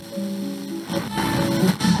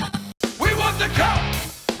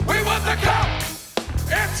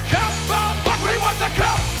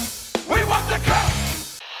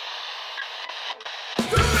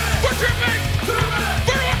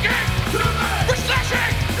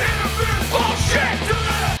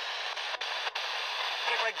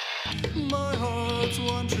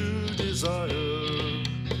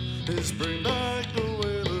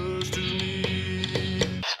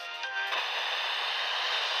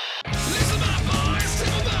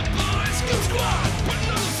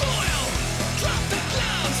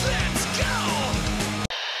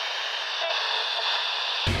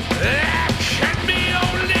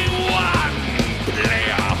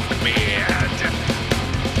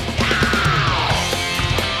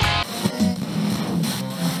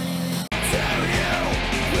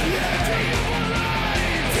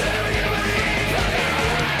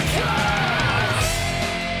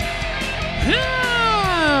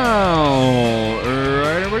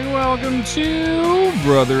to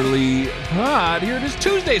Brotherly Pod. Here it is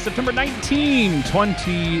Tuesday, September 19,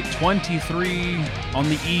 2023, on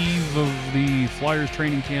the eve of the Flyers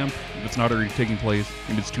training camp. If it's not already taking place,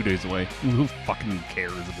 maybe it's 2 days away. Who fucking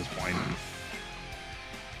cares at this point?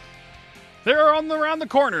 They're around the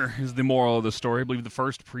corner, is the moral of the story. I believe the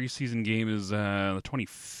first preseason game is the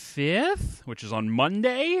 25th, which is on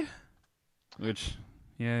Monday. Which,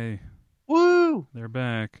 yay. Woo! They're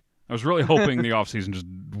back. I was really hoping the offseason just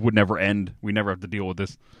would never end. We never have to deal with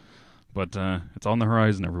this. But it's on the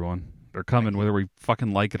horizon, everyone. They're coming whether we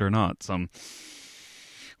fucking like it or not. So,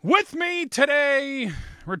 with me today,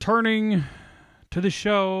 returning to the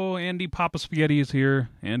show, Andy Papa Spaghetti is here.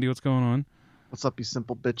 Andy, what's going on? What's up, you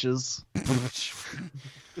simple bitches?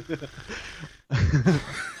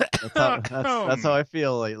 That's how I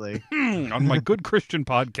feel lately. On my Good Christian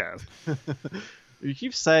podcast. You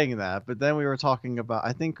keep saying that, but then we were talking about,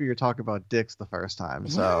 I think we were talking about dicks the first time,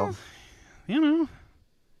 so. Well,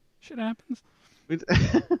 shit happens. It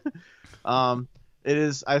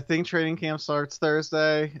is, I think training camp starts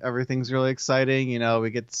Thursday. Everything's really exciting. You know,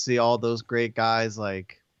 we get to see all those great guys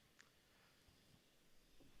like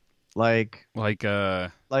Mark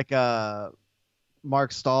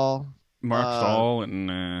Stahl. Mark Stahl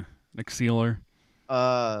and Nick Seeler.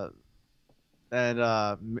 And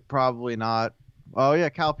probably not. Oh yeah,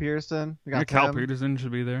 Cal Peterson. We got Cal Peterson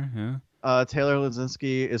should be there. Yeah. Taylor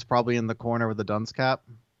Lizinski is probably in the corner with the dunce cap.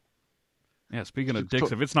 Yeah. Speaking of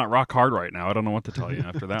dicks, if it's not rock hard right now, I don't know what to tell you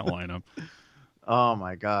after that lineup. Oh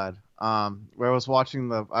my god. I was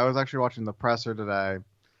actually watching the presser today.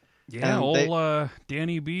 Yeah.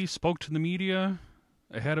 Danny B spoke to the media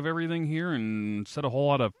ahead of everything here and said a whole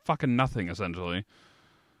lot of fucking nothing, essentially.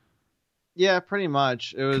 Yeah, pretty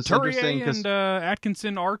much. It was interesting because and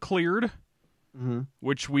Atkinson are cleared. Mm-hmm.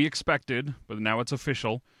 Which we expected, but now it's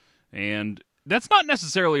official. And that's not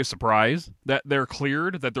necessarily a surprise that they're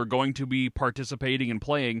cleared, that they're going to be participating and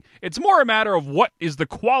playing. It's more a matter of what is the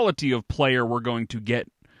quality of player we're going to get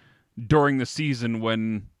during the season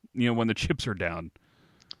when the chips are down.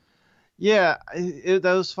 Yeah, that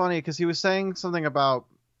was funny because he was saying something about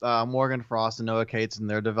Morgan Frost and Noah Cates and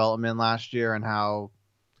their development last year and how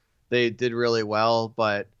they did really well,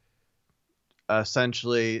 but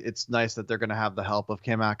essentially, it's nice that they're going to have the help of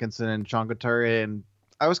Cam Atkinson and Sean Couturier. And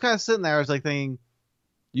I was kind of sitting there, I was like thinking,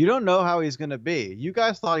 you don't know how he's going to be. You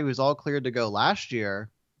guys thought he was all cleared to go last year,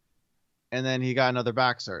 and then he got another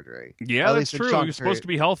back surgery. Yeah, that's true. He was supposed to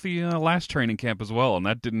be healthy last training camp as well, and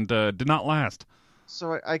that did not last.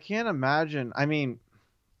 So I can't imagine. I mean,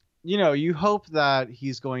 you hope that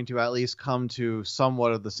he's going to at least come to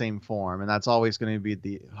somewhat of the same form, and that's always going to be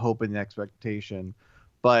the hope and the expectation.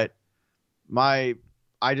 But I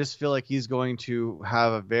just feel like he's going to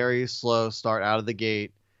have a very slow start out of the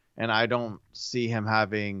gate, and I don't see him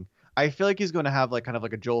having. I feel like he's going to have kind of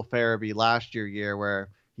like a Joel Farabee last year where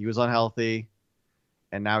he was unhealthy,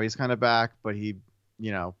 and now he's kind of back, but he's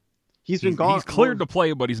been gone. He's cleared to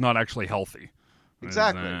play, but he's not actually healthy.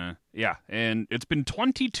 Exactly. Yeah, and it's been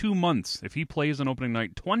 22 months. If he plays on opening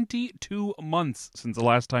night, 22 months since the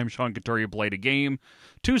last time Sean Couturier played a game.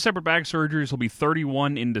 2 separate back surgeries. He'll be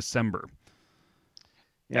 31 in December.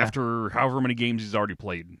 Yeah. After however many games he's already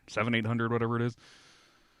played. 800, whatever it is.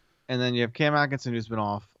 And then you have Cam Atkinson, who's been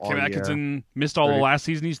off all year. Cam Atkinson missed all of last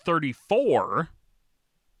season. He's 34.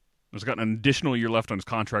 He's got an additional year left on his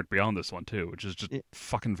contract beyond this one, too, which is just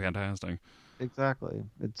fucking fantastic. Exactly.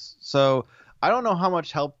 So I don't know how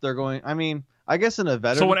much help they're going. I mean, I guess in a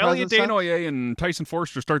veteran. So when Elliot Desnoyers and Tyson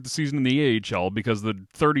Forster start the season in the AHL because the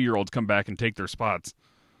 30-year-olds come back and take their spots.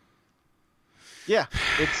 Yeah,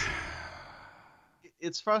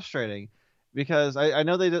 it's frustrating because I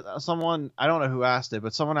know they did someone, I don't know who asked it,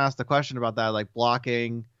 but someone asked the question about that, like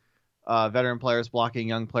blocking veteran players, blocking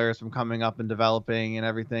young players from coming up and developing and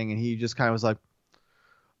everything. And he just kind of was like,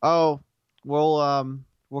 oh, we'll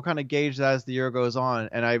kind of gauge that as the year goes on.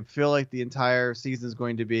 And I feel like the entire season is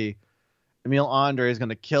going to be Emil Andrae is going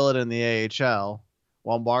to kill it in the AHL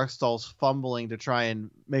while Mark Stahl's fumbling to try and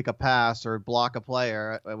make a pass or block a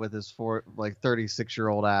player with his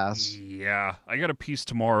 36-year-old ass. Yeah, I got a piece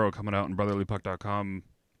tomorrow coming out on brotherlypuck.com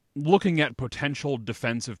looking at potential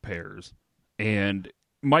defensive pairs. And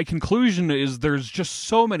my conclusion is there's just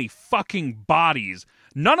so many fucking bodies.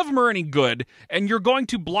 None of them are any good, and you're going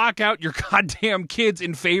to block out your goddamn kids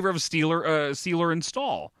in favor of Seeler and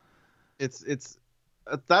Stahl. It's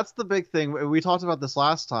that's the big thing. We talked about this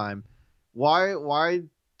last time. Why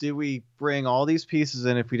did we bring all these pieces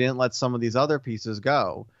in if we didn't let some of these other pieces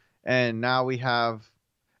go? And now we have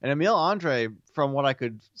And Emil Andrae, from what I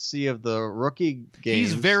could see of the rookie games,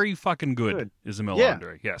 he's very fucking good. Is Emil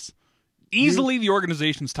Andrae? Yes. Easily the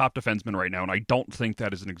organization's top defenseman right now, and I don't think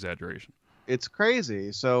that is an exaggeration. It's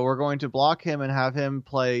crazy. So we're going to block him and have him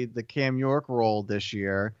play the Cam York role this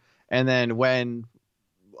year. And then when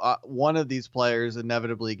one of these players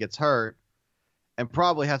inevitably gets hurt and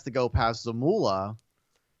probably has to go past Zamula,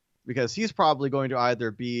 because he's probably going to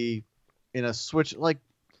either be in a switch. Like,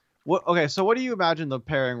 what? Okay, so what do you imagine the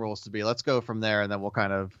pairing roles to be? Let's go from there, and then we'll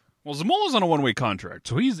kind of. Well, Zamula's on a one-way contract,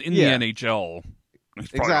 so he's in the NHL. He's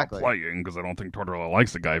probably not playing because I don't think Tortorella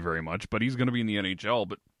likes the guy very much, but he's going to be in the NHL.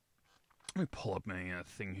 But let me pull up my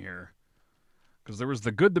thing here, because there was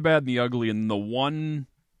the good, the bad, and the ugly, and the one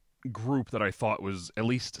group that I thought was at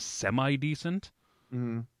least semi-decent.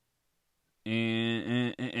 Mm-hmm.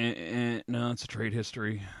 No, it's a trade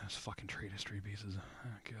history. It's fucking trade history pieces. Oh,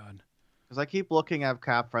 God. Because I keep looking at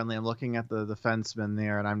cap friendly. I'm looking at the defenseman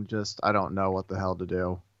there, and I don't know what the hell to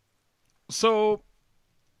do. So,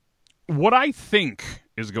 what I think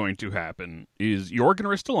is going to happen is Jorgen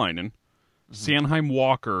Ristolainen, Sanheim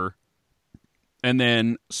Walker, and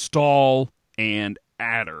then Stahl and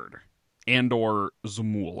Adder, and/or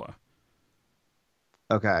Zamula.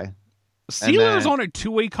 Okay. Sealer's on a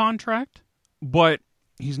two-way contract, but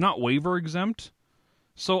he's not waiver exempt.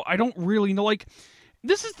 So I don't really know. Like,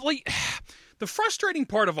 this is like the frustrating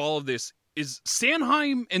part of all of this is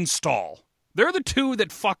Sanheim and Stahl. They're the two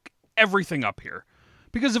that fuck everything up here.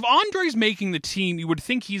 Because if Andrae's making the team, you would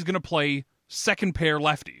think he's going to play second pair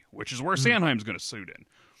lefty, which is where Sanheim's going to suit in.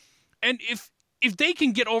 And if they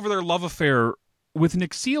can get over their love affair with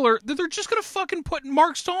Nick Sealer, they're just going to fucking put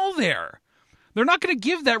Mark Stahl there. They're not going to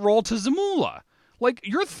give that role to Zamula. Like,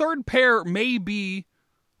 your third pair may be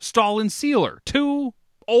Stahl and Sealer, two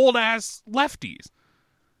old-ass lefties.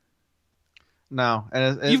 No.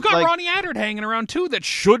 And you've got like, Ronnie Adder hanging around, too, that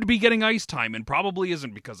should be getting ice time and probably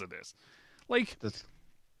isn't because of this. Like,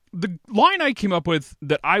 the line I came up with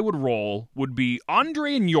that I would roll would be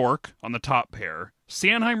Andrae and York on the top pair,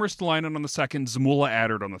 Sanheim Ristolainen on the second, Zamula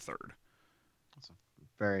Adder on the third. That's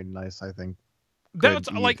very nice, I think.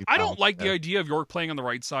 That's like, I don't like the idea of York playing on the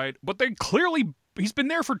right side, but they clearly, he's been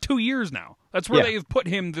there for 2 years now. That's where they've put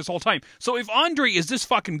him this whole time. So if Andrae is this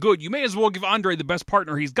fucking good, you may as well give Andrae the best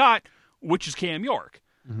partner he's got, which is Cam York.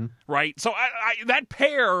 Mm-hmm. Right? So that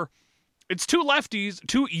pair, it's two lefties,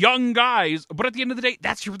 two young guys, but at the end of the day,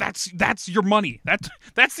 that's your money.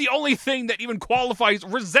 That's the only thing that even qualifies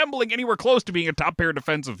resembling anywhere close to being a top pair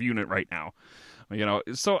defensive unit right now. You know,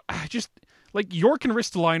 so I just like York and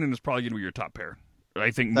Ristolainen is probably going to be your top pair.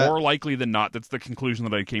 I think more likely than not, that's the conclusion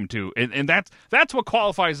that I came to, and that's what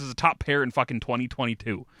qualifies as a top pair in fucking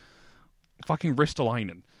 2022. Fucking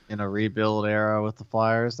Ristolainen. In a rebuild era with the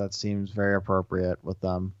Flyers, that seems very appropriate with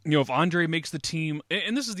them. You know, if Andrae makes the team,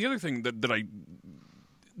 and this is the other thing that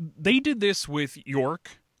they did this with York,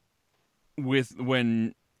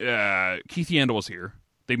 when Keith Yandel was here.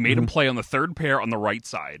 They made him play on the third pair on the right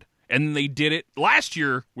side. And they did it last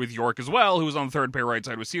year with York as well, who was on the third pair right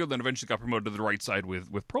side with Sealer, then eventually got promoted to the right side with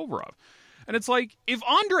Provorov. And it's like, if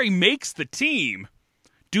Andrae makes the team,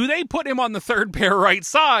 do they put him on the third pair right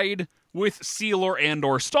side with Sealer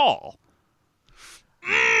and/or Stahl?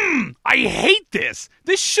 I hate this.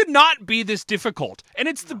 This should not be this difficult. And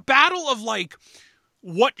it's the battle of, like,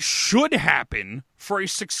 what should happen for a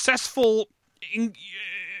successful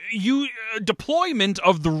deployment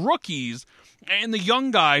of the rookies and the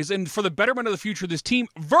young guys, and for the betterment of the future of this team,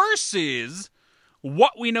 versus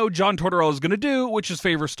what we know John Tortorella is going to do, which is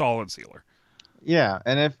favor Stahl and Sealer. Yeah,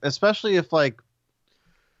 and especially if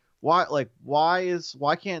why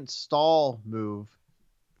can't Stahl move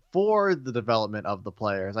for the development of the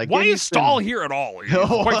players? Why is Stahl here at all?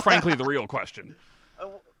 Quite frankly, the real question.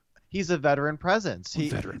 He's a veteran presence.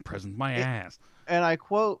 Veteran presence, my ass. And I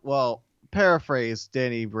quote, paraphrase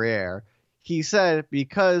Danny Briere. He said,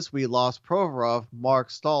 because we lost Provorov, Mark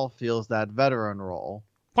Stahl feels that veteran role.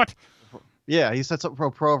 What? Yeah, he said something pro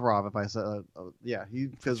Provorov. If I said,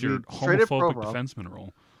 because we traded Provorov. Defenseman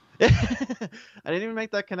role. I didn't even make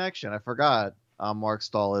that connection. I forgot. Mark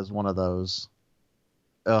Stahl is one of those.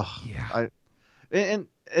 Ugh. Yeah. And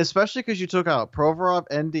especially because you took out Provorov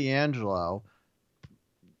and D'Angelo,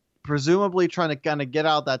 presumably trying to kind of get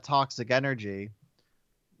out that toxic energy.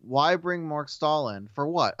 Why bring Mark Stahl in? For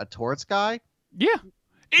what? A Torts guy? Yeah.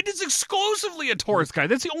 It is exclusively a Torts guy.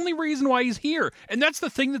 That's the only reason why he's here. And that's the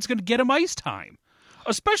thing that's going to get him ice time.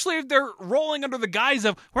 Especially if they're rolling under the guise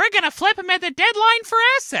of, we're going to flip him at the deadline for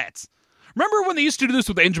assets. Remember when they used to do this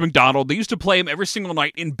with Andrew McDonald? They used to play him every single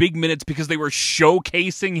night in big minutes because they were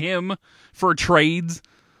showcasing him for trades.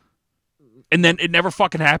 And then it never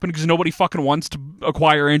fucking happened because nobody fucking wants to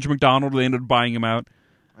acquire Andrew McDonald. They ended up buying him out.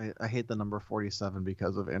 I hate the number 47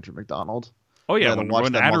 because of Andrew McDonald. Oh yeah, Yeah, to watch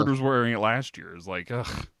when that Adard was wearing it last year, it's like, ugh,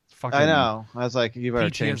 fucking. I know. I was like, you better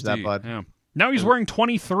PTSD. change that, bud. Yeah. Now he's wearing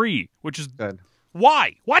 23, which is Good.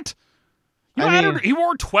 why? What? You know, I mean, Adard, he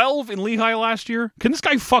wore 12 in Lehigh last year. Can this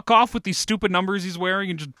guy fuck off with these stupid numbers he's wearing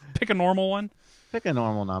and just pick a normal one? pick a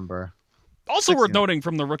normal number. Also worth noting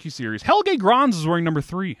from the rookie series, Helge Grans is wearing number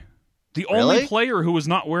 3. The only player who was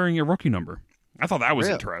not wearing a rookie number. I thought that was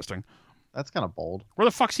interesting. That's kind of bold. Where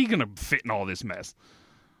the fuck's he going to fit in all this mess?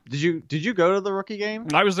 Did you go to the rookie game?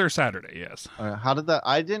 I was there Saturday, yes. How did that?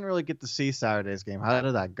 I didn't really get to see Saturday's game. How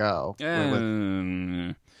did that go?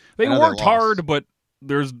 They worked hard, but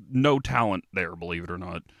there's no talent there, believe it or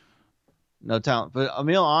not. No talent. But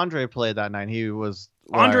Emil Andrae played that night. He was...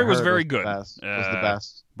 Andrae was very good. Was the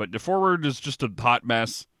best. But the forward is just a hot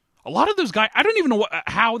mess. A lot of those guys, I don't even know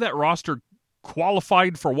how that roster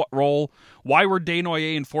qualified for what role. Why were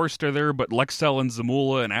Desnoyers and Forster there, but Lexell and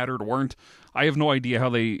Zamula and Adard weren't? I have no idea how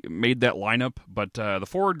they made that lineup, but the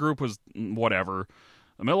forward group was whatever.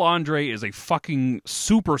 Emil Andrae is a fucking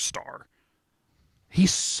superstar.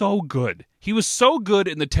 He's so good. He was so good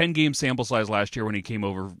in the 10-game sample size last year when he came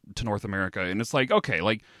over to North America. And it's like, okay,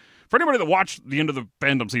 like, for anybody that watched the end of the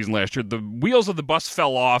fandom season last year, the wheels of the bus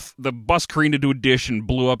fell off, the bus careened into a dish and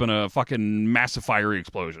blew up in a fucking massive fiery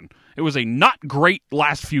explosion. It was a not great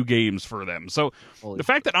last few games for them. So the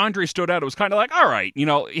fact that Andrae stood out, it was kind of like, all right, you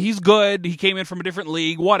know, he's good. He came in from a different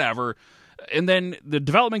league, whatever. And then the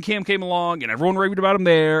development camp came along, and everyone raved about him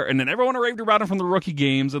there, and then everyone raved about him from the rookie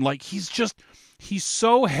games, and like he's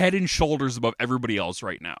so head and shoulders above everybody else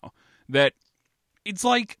right now that it's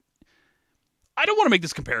like, I don't want to make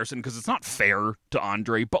this comparison because it's not fair to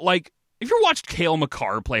Andrae, but like if you watched Cale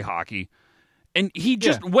Makar play hockey, and he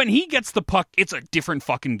just when he gets the puck, it's a different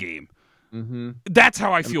fucking game. Mm-hmm. That's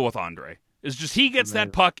how I feel with Andrae. It's just he gets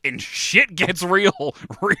that puck and shit gets real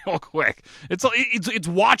quick. It's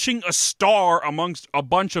watching a star amongst a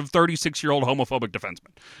bunch of 36-year-old homophobic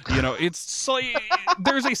defensemen. You know, it's like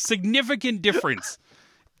there's a significant difference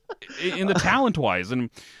in the talent-wise, and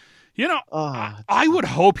you know, I would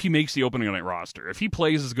hope he makes the opening night roster. If he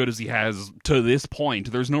plays as good as he has to this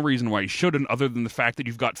point, there's no reason why he shouldn't, other than the fact that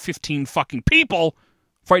you've got 15 fucking people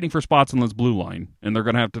fighting for spots on this blue line, and they're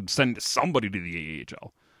going to have to send somebody to the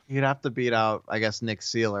AHL. You'd have to beat out, I guess, Nick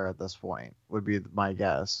Seeler at this point, would be my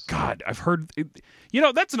guess. God, I've heard... You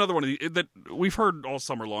know, that's another one that we've heard all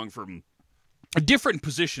summer long from different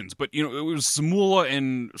positions, but, you know, it was Zamula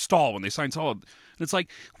and Stahl when they signed Stahl. And it's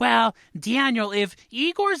like, well, Daniel, if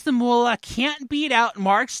Igor Zamula can't beat out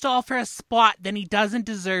Mark Stahl for a spot, then he doesn't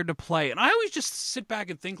deserve to play. And I always just sit back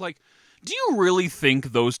and think, like, do you really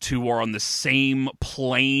think those two are on the same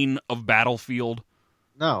plane of battlefield?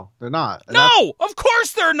 No, they're not. No, of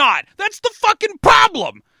course they're not. That's the fucking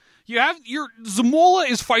problem. You have Zamula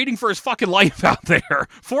is fighting for his fucking life out there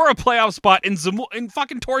for a playoff spot, and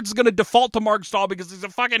fucking Torts is going to default to Mark Stahl because he's a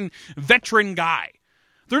fucking veteran guy.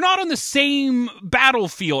 They're not on the same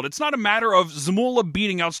battlefield. It's not a matter of Zamula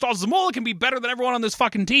beating out Stahl. Zamula can be better than everyone on this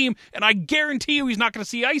fucking team, and I guarantee you he's not going to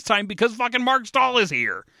see ice time because fucking Mark Stahl is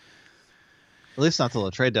here. At least not till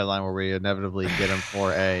the trade deadline where we inevitably get him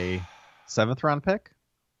for a 7th round pick.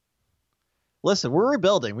 Listen, we're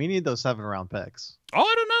rebuilding. We need those 7th-round picks. Oh,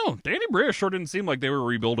 I don't know. Danny Briere sure didn't seem like they were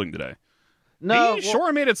rebuilding today. No, he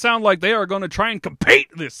sure made it sound like they are going to try and compete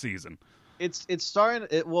this season. It's starting.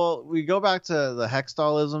 We go back to the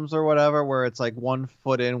Hextallisms or whatever, where it's like 1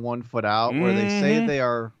 foot in, 1 foot out, where they say they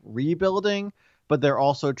are rebuilding, but they're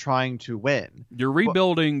also trying to win. You're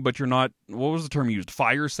rebuilding, but you're not. What was the term used?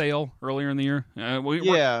 Fire sale earlier in the year.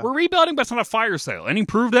 We're rebuilding, but it's not a fire sale, and he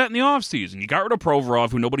proved that in the offseason. You got rid of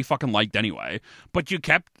Provorov, who nobody fucking liked anyway, but you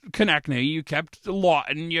kept Konechny, you kept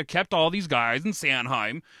Lawton, you kept all these guys in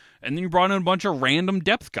Sanheim, and then you brought in a bunch of random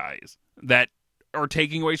depth guys that are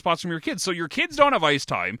taking away spots from your kids. So your kids don't have ice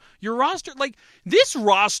time. Your roster, this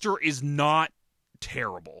roster is not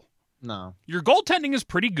terrible. No. Your goaltending is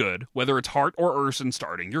pretty good, whether it's Hart or Urson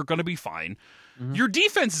starting. You're going to be fine. Mm-hmm. Your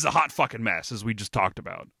defense is a hot fucking mess, as we just talked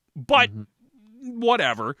about. But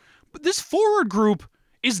whatever. But this forward group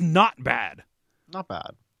is not bad. Not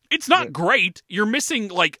bad. It's not great. You're missing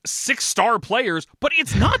 6-star players, but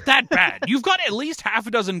it's not that bad. You've got at least half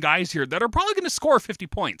a dozen guys here that are probably going to score 50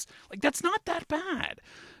 points. That's not that bad.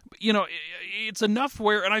 You know, it's enough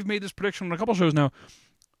where, and I've made this prediction on a couple shows now,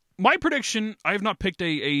 my prediction, I have not picked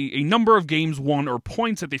a number of games won or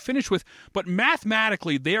points that they finish with, but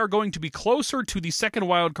mathematically they are going to be closer to the second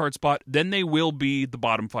wildcard spot than they will be the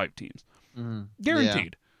bottom 5 teams.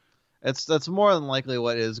 Guaranteed. Yeah. That's more than likely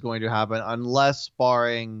what is going to happen, unless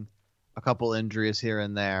barring a couple injuries here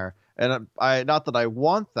and there. And I not that I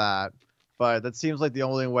want that, but that seems like the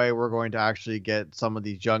only way we're going to actually get some of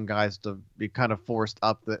these young guys to be kind of forced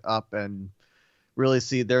up and really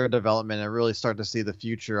see their development and really start to see the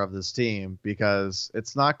future of this team, because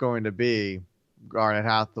it's not going to be Garnet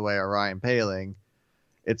Hathaway or Ryan Poehling.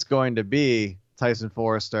 It's going to be Tyson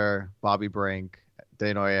Forrester, Bobby Brink,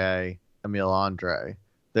 Desnoyers, Emil Andrae.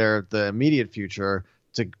 They're the immediate future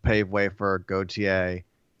to pave way for Gauthier,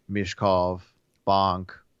 Mishkov, Bonk.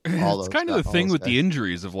 It's kind of the thing with the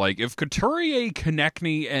injuries of, like, if Couturier,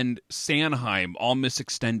 Konechny, and Sanheim all miss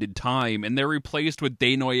extended time and they're replaced with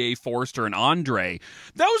Desnoyers, Forster, and Andre,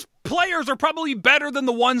 those players are probably better than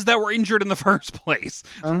the ones that were injured in the first place.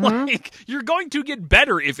 Like, you're going to get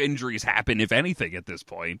better if injuries happen, if anything, at this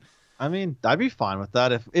point. I mean, I'd be fine with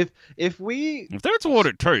that if that's what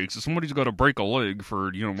it takes. If somebody's got to break a leg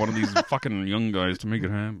for one of these fucking young guys to make it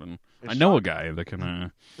happen. I know a guy that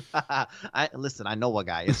can. Listen, I know a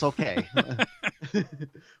guy. It's okay.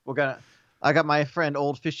 I got my friend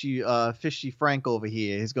old Fishy Frank over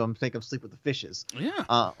here. He's gonna make him sleep with the fishes.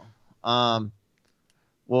 Yeah. What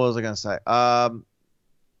was I gonna say?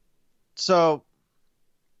 So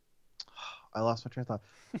I lost my train of thought.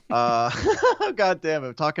 God damn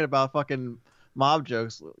it! Talking about fucking mob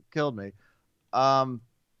jokes killed me.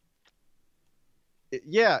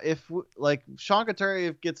 If like Sean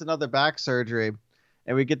Couturier gets another back surgery,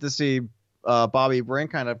 and we get to see Bobby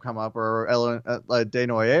Brink kind of come up, or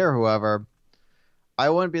Desnoyers or whoever, I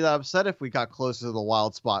wouldn't be that upset if we got closer to the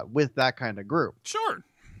wild spot with that kind of group. Sure.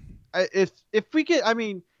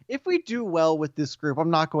 If we do well with this group, I'm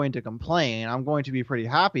not going to complain. I'm going to be pretty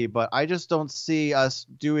happy, but I just don't see us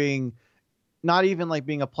doing, not even like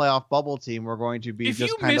being a playoff bubble team. We're going to be if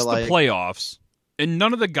just you kind miss of like the playoffs and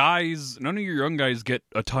none of your young guys get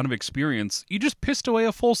a ton of experience, you just pissed away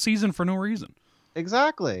a full season for no reason.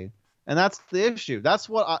 Exactly. And that's the issue. That's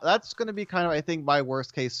going to be kind of, I think, my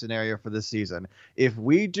worst case scenario for this season. If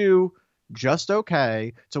we do just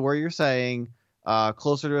okay to where you're saying,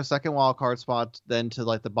 closer to a second wild card spot than to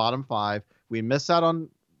like the bottom 5. We miss out on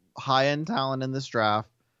high end talent in this draft,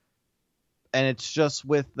 and it's just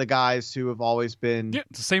with the guys who have always been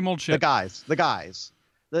it's the same old shit. The guys,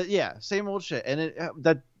 same old shit, and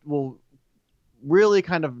that will really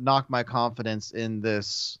kind of knock my confidence in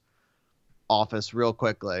this office real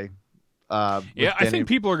quickly. I think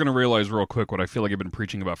people are going to realize real quick what I feel like I've been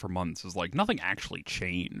preaching about for months is like nothing actually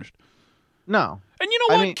changed. No. And you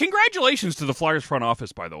know what? Congratulations to the Flyers front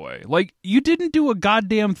office, by the way. Like, you didn't do a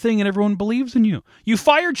goddamn thing and everyone believes in you. You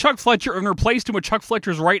fired Chuck Fletcher and replaced him with Chuck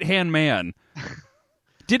Fletcher's right-hand man.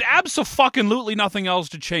 Did abso-fucking-lutely nothing else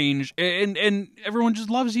to change, and everyone just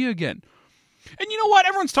loves you again. And you know what?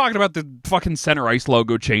 Everyone's talking about the fucking center ice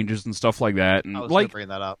logo changes and stuff like that. And I was going to bring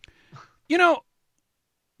that up.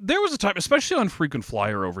 There was a time, especially on Frequent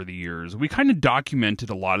Flyer over the years, we kind of documented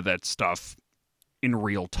a lot of that stuff in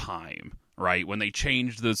real time. Right, when they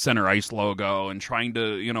changed the center ice logo and trying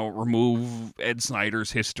to, remove Ed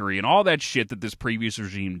Snyder's history and all that shit that this previous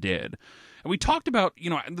regime did. And we talked about,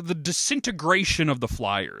 the disintegration of the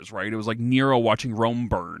Flyers, right? It was like Nero watching Rome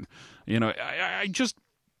burn. The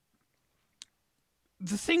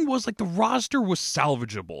thing was, like, the roster was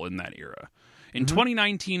salvageable in that era. In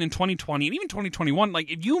 2019 and 2020 and even 2021, like,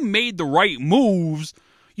 if you made the right moves,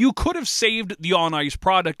 you could have saved the on-ice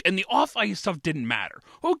product, and the off-ice stuff didn't matter.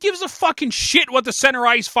 Who gives a fucking shit what the center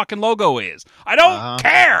ice fucking logo is? I don't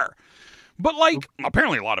care! But, like,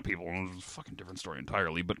 apparently a lot of people, it's a fucking different story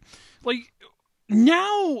entirely, but, like,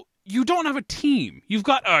 now you don't have a team. You've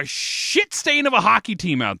got a shit stain of a hockey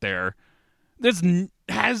team out there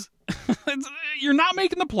you're not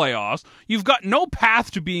making the playoffs. You've got no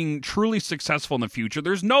path to being truly successful in the future.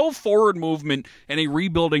 There's no forward movement and a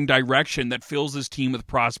rebuilding direction that fills this team with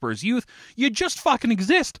prosperous youth. You just fucking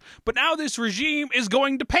exist. But now this regime is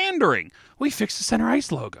going to pandering. We fixed the center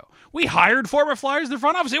ice logo. We hired former Flyers in the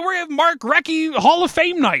front office. We have Mark Recchi Hall of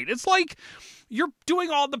Fame night. It's like you're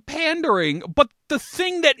doing all the pandering, but the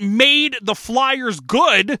thing that made the Flyers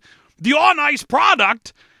good, the on-ice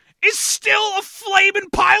product, is still a flaming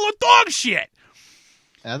pile of dog shit.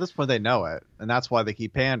 And at this point, they know it, and that's why they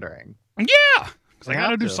keep pandering. Yeah, because they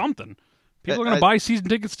got to do something. People are going to buy season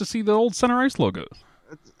tickets to see the old center ice logos.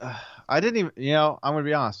 I didn't even, I'm going to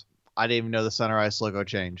be honest, I didn't even know the center ice logo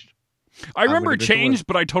changed. I remember it changed,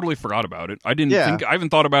 but I totally forgot about it. I haven't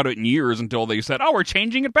thought about it in years until they said, "Oh, we're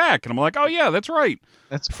changing it back," and I'm like, "Oh yeah, that's right."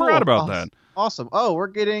 That's cool. Forgot about that. Awesome. Oh, we're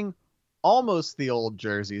getting almost the old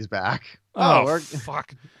jerseys back.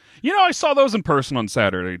 Fuck. I saw those in person on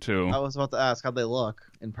Saturday, too. I was about to ask how'd they look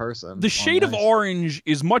in person. The shade of orange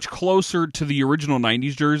is much closer to the original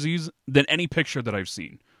 90s jerseys than any picture that I've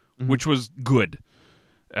seen, which was good.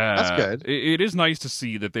 That's good. It is nice to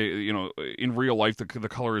see that they, in real life, the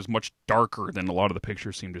color is much darker than a lot of the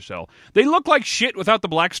pictures seem to show. They look like shit without the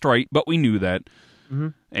black stripe, but we knew that. Mm-hmm.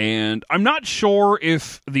 And I'm not sure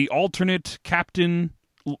if the alternate captain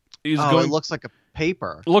is going. It looks like a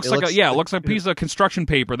paper. It looks like a piece of construction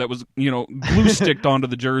paper that was, glue sticked onto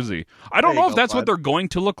the jersey. I don't know if that's what they're going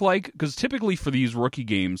to look like, because typically for these rookie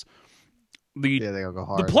games, they go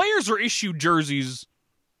hard. The players are issued jerseys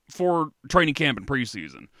for training camp and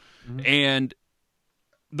preseason. Mm-hmm. And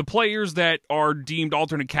the players that are deemed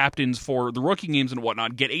alternate captains for the rookie games and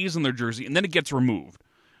whatnot get A's in their jersey, and then it gets removed.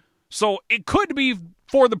 So it could be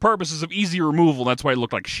for the purposes of easy removal. That's why it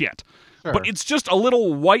looked like shit. Sure. But it's just a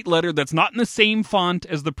little white letter that's not in the same font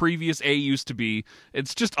as the previous A used to be.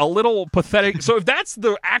 It's just a little pathetic. So if that's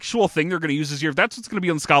the actual thing they're going to use this year, if that's what's going to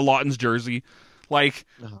be on Scott Lawton's jersey, boy,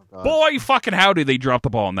 fucking howdy, they dropped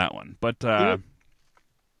the ball on that one. But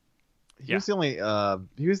he was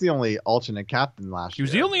the only alternate captain last year. He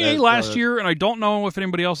was the only A last year, and I don't know if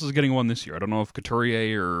anybody else is getting one this year. I don't know if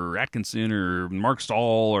Couturier or Atkinson or Mark Stahl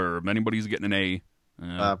or anybody's getting an A.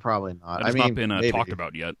 Probably not. It's not been talked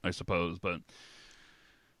about yet, I suppose. But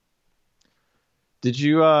did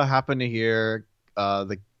you happen to hear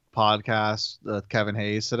the podcast with Kevin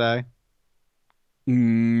Hayes today?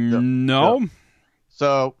 No.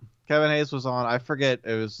 So Kevin Hayes was on. I forget.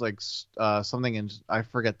 It was like something in. I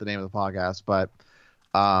forget the name of the podcast, but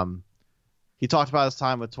he talked about his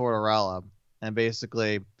time with Tortorella, and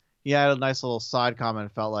basically he had a nice little side comment.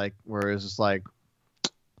 It felt like where it was just like,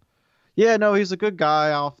 yeah, no, he's a good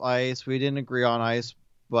guy off ice. We didn't agree on ice,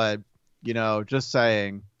 but, just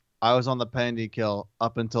saying, I was on the penalty kill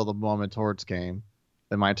up until the moment Torts came.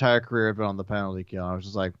 And my entire career I've been on the penalty kill. I was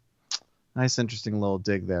just like, nice, interesting little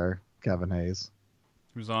dig there, Kevin Hayes.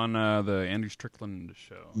 He was on the Andy Strickland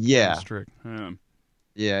show. Yeah.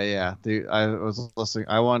 Yeah. Dude, I was listening.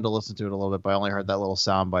 I wanted to listen to it a little bit, but I only heard that little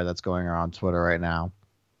soundbite that's going around Twitter right now.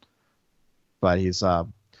 But he's...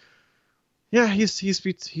 Yeah,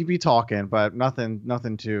 he'd be talking, but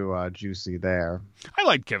nothing too juicy there. I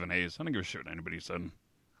like Kevin Hayes. I don't give a shit what anybody said.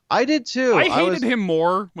 I did too. I hated him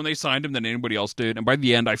more when they signed him than anybody else did, and by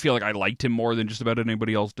the end, I feel like I liked him more than just about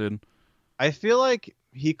anybody else did. I feel like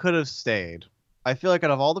he could have stayed. I feel like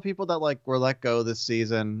out of all the people that were let go this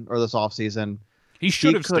season or this off season, he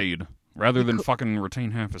should have stayed rather than fucking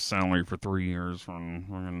retain half his salary for 3 years for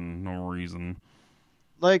no reason.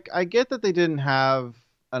 Like, I get that they didn't have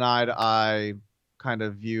an eye-to-eye kind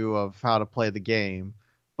of view of how to play the game,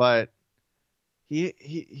 but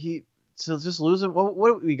he so just losing.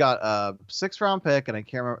 What we got? A 6th round pick, and I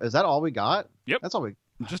can't remember. Is that all we got? Yep, that's all we.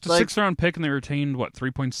 Just a 6th round pick, and they retained what,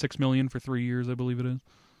 $3.6 million for 3 years, I believe it is.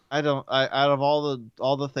 Out of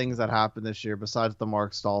all the things that happened this year, besides the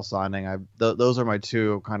Mark Stahl signing, those are my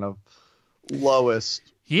two kind of lowest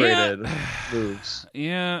graded moves.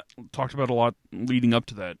 Yeah, talked about a lot leading up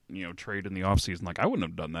to that, trade in the offseason. Like, I wouldn't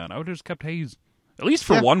have done that. I would have just kept Hayes at least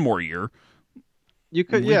for one more year. You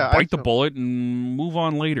could, bite the bullet and move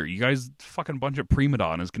on later. You guys, fucking bunch of prima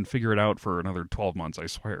donnas, can figure it out for another 12 months. I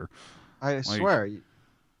swear. I swear.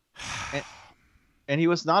 And he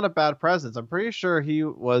was not a bad presence. I'm pretty sure he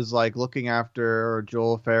was like looking after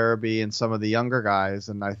Joel Farabee and some of the younger guys,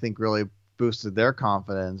 and I think really boosted their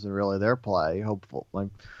confidence and really their play. Hopeful.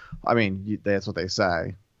 That's what they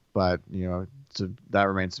say, but that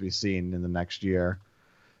remains to be seen in the next year.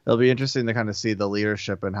 It'll be interesting to kind of see the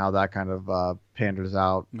leadership and how that kind of panders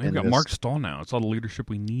out. We've got Mark Stahl now. It's all the leadership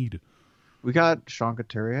we need. We got Sean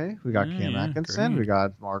Couturier. We got Cam Atkinson. Great. We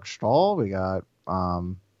got Mark Stahl. We got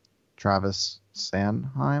Travis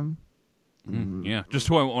Sanheim. Yeah, just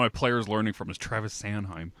who I want my players learning from is Travis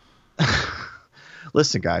Sanheim.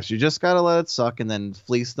 Listen, guys, you just got to let it suck and then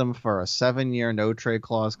fleece them for a 7-year no-trade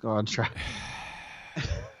clause contract.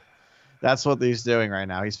 That's what he's doing right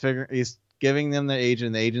now. He's giving them the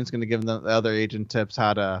agent. The agent's going to give them the other agent tips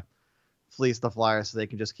how to fleece the Flyers so they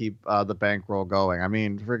can just keep the bankroll going. I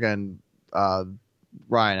mean, friggin'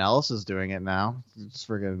 Ryan Ellis is doing it now. He's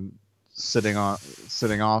friggin' sitting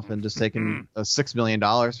off and just taking $6 million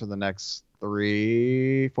for the next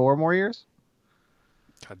 3-4 more years.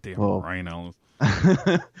 God damn, Ryan Ellis.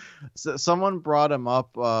 So someone brought him up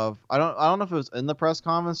of I don't know if it was in the press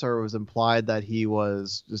conference or it was implied that he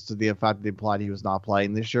was just to the fact that they implied he was not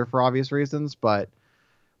playing this year for obvious reasons. But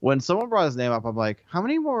when someone brought his name up, I'm like, how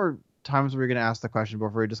many more times are we going to ask the question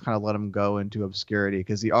before we just kind of let him go into obscurity?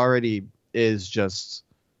 Because he already is just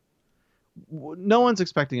no one's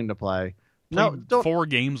expecting him to play. Played 4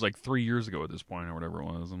 games like 3 years ago at this point or whatever it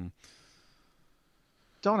was. And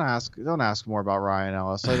Don't ask more about Ryan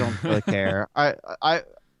Ellis. I don't really care.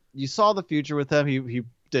 You saw the future with him. He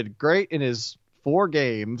did great in his 4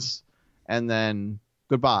 games, and then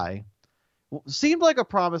goodbye. Seemed like a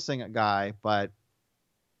promising guy, but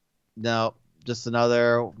no, just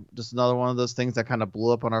another one of those things that kind of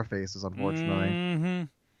blew up on our faces, unfortunately. Mm-hmm.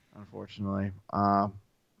 Unfortunately.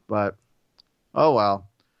 But oh well.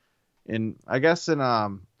 I guess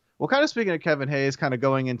well, kind of speaking of Kevin Hayes, kind of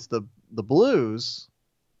going into the Blues,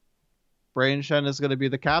 Braden Shen is going to be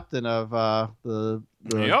the captain of the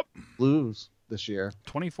Blues this year.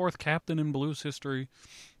 24th captain in Blues history.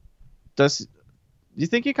 Do you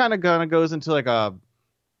think he kind of goes into like a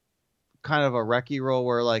kind of a Recchi role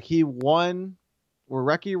where like where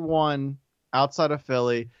Recchi won outside of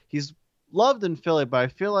Philly? He's loved in Philly, but I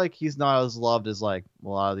feel like he's not as loved as like a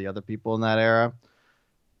lot of the other people in that era.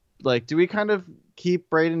 Like, do we kind of keep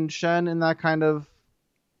Braden Shen in that kind of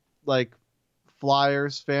like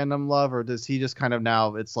Flyers fandom love, or does he just kind of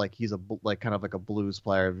now it's like he's kind of like a Blues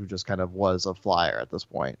player who just kind of was a Flyer at this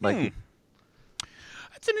point? Like,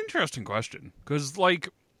 that's an interesting question, because like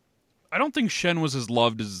I don't think Shen was as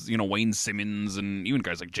loved as Wayne Simmons and even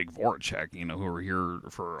guys like Jake Voracek, who were here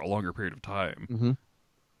for a longer period of time.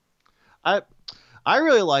 Mm-hmm. I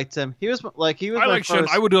really liked him. He was I like Shen.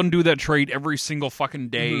 I would undo that trade every single fucking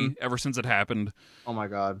day ever since it happened. Oh my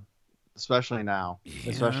god, especially now.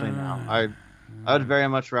 Yeah. Especially now. I would very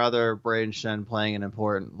much rather Braden Shen playing an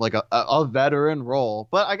important, like a veteran role.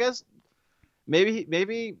 But I guess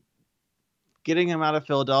maybe getting him out of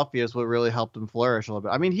Philadelphia is what really helped him flourish a little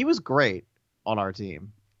bit. I mean, he was great on our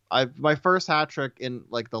team. My first hat trick in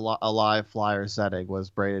like a live Flyer setting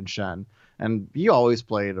was Braden Shen, and he always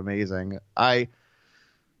played amazing.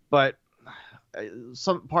 But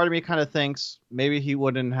some part of me kind of thinks maybe he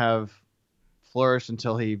wouldn't have flourished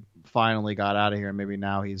until he finally got out of here. And maybe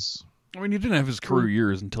now he's. I mean, he didn't have his career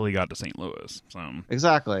years until he got to St. Louis. So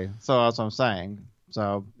exactly. So that's what I'm saying.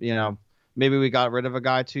 So maybe we got rid of a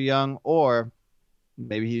guy too young, or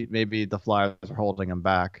maybe the Flyers are holding him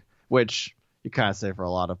back, which you kind of say for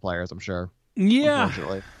a lot of players, I'm sure. Yeah.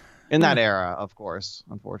 Unfortunately, in that era, of course.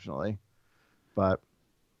 Unfortunately, but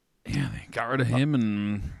yeah, they got rid of him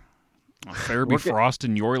and Farabee Frost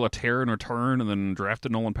and Yori Laterre in return, and then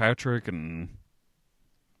drafted Nolan Patrick, and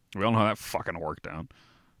we all know how that fucking worked out.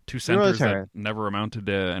 2 centers that never amounted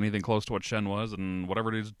to anything close to what Shen was, and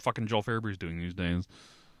whatever it is fucking Joel Farabee's doing these days.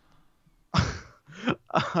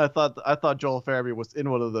 I thought Joel Farabee was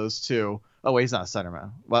in one of those too. Oh wait, he's not a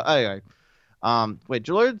centerman. Well, anyway, wait,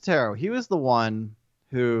 Joel Laterre, he was the one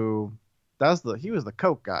who. He was the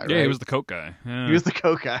coke guy, right? Yeah, he was the coke guy. Yeah. He was the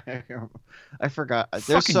coke guy. I forgot.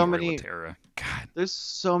 There's so many. God. There's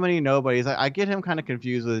so many nobodies. I get him kind of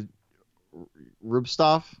confused with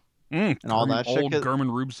Rubstov and all that shit. Old German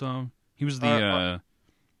Rubstov. He was the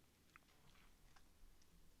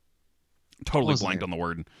totally blanked on the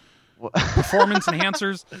word. Performance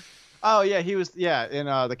enhancers. Oh yeah, he was in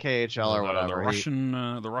the KHL or whatever.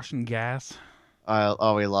 The Russian gas.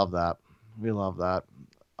 We love that. We love that.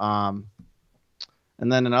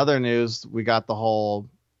 And then in other news, we got the whole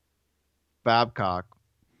Babcock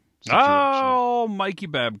situation. Oh, Mikey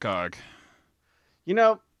Babcock.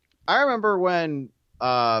 I remember when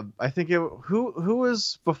I think who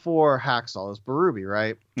was before Hacksaw? It was Berube,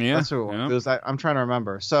 right? Yeah, that's who it was. I'm trying to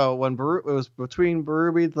remember. So when it was between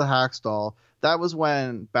Berube and the Hacksaw, that was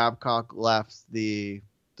when Babcock left the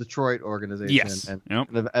Detroit organization. Yes, and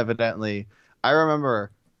evidently, I remember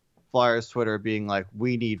Flyers Twitter being like,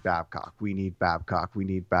 "We need Babcock. We need Babcock. We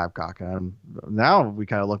need Babcock." And now we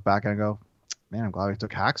kind of look back and go, "Man, I'm glad we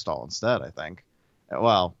took Hacksaw instead." I think.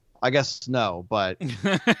 Well, I guess no, but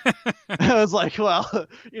I was like, well,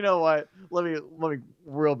 you know what? Let me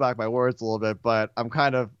reel back my words a little bit. But I'm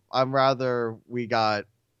rather we got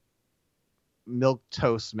Milk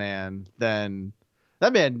Toast Man than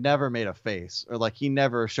that man never made a face, or like he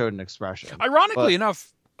never showed an expression. Ironically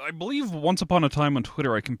enough, I believe once upon a time on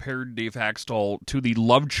Twitter, I compared Dave Hackstall to the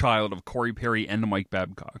love child of Corey Perry and Mike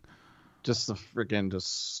Babcock. Just the freaking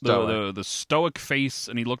stoic. The stoic face,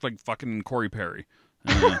 and he looked like fucking Corey Perry.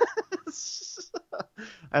 I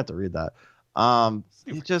have to read that.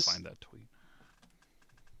 He just find that tweet.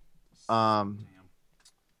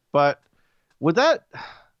 But with that,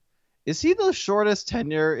 is he the shortest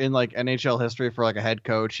tenure in like NHL history for like a head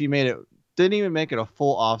coach? He didn't even make it a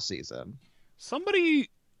full off season. Somebody.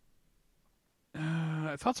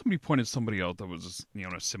 I thought somebody pointed somebody out that was in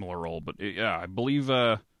a similar role, but yeah, I believe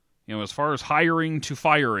as far as hiring to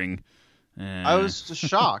firing, I was just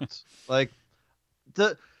shocked.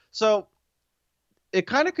 So it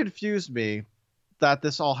kind of confused me that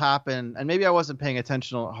this all happened, and maybe I wasn't paying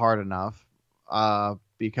attention hard enough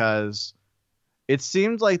because it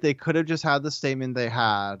seemed like they could have just had the statement they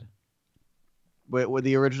had with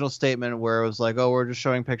the original statement where it was like, oh, we're just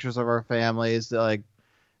showing pictures of our families, like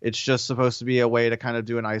it's just supposed to be a way to kind of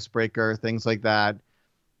do an icebreaker, things like that,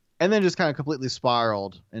 and then just kind of completely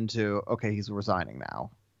spiraled into, okay, he's resigning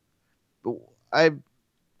now.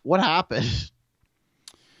 What happened?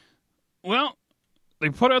 Well, they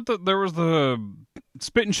put out there was the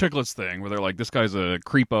spit and chicklets thing where they're like, this guy's a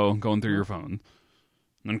creepo going through your phone.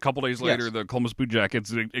 And then a couple days later, the Columbus Blue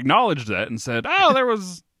Jackets acknowledged that and said, oh, there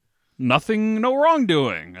was no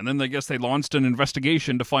wrongdoing. And then I guess they launched an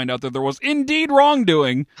investigation to find out that there was indeed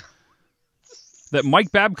wrongdoing, that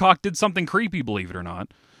Mike Babcock did something creepy, believe it or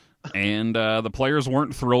not. And the players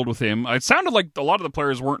weren't thrilled with him. It sounded like a lot of the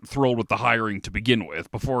players weren't thrilled with the hiring to begin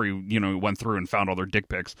with, before he, went through and found all their dick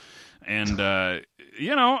pics. And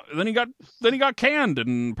then he got canned.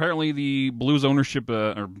 And apparently the Blues ownership,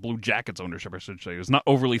 or Blue Jackets ownership, I should say, was not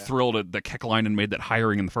overly thrilled that Kekalainen made that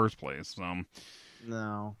hiring in the first place. So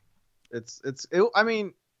no, I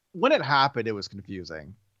mean, when it happened, it was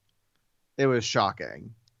confusing. It was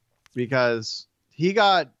shocking because he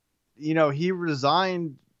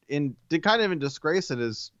resigned. Did kind of in disgrace at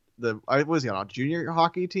was he on a junior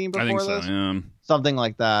hockey team before this? I think so, yeah. Something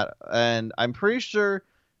like that. And I'm pretty sure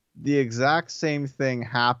the exact same thing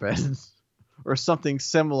happened or something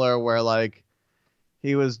similar where like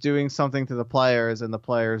he was doing something to the players and the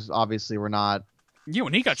players obviously were not. Yeah,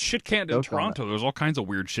 when he got shit canned in Toronto, there was all kinds of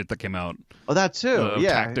weird shit that came out. Oh, that too.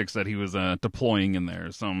 Tactics that he was deploying in there.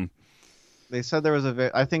 They said there was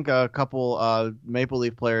I think a couple Maple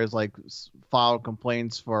Leaf players like filed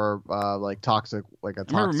complaints for like toxic, like a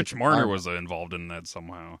toxic. I remember Mitch Marner was involved in that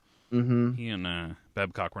somehow. Mm-hmm. He and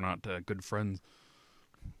Babcock were not good friends.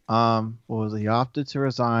 What was it? He opted to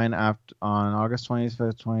resign on August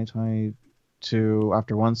 25th, 2022,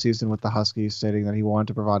 after one season with the Huskies, stating that he wanted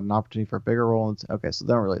to provide an opportunity for a bigger role. Okay, so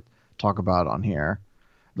they don't really talk about it on here.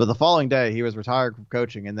 But the following day, he was retired from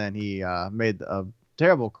coaching, and then he made a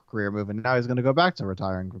terrible career move, and now he's going to go back to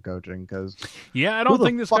retiring from coaching because I don't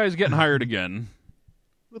think this guy's getting hired again.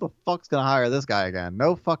 Who the fuck's going to hire this guy again?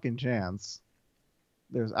 No fucking chance.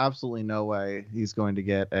 There's absolutely no way he's going to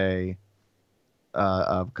get a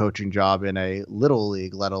coaching job in a little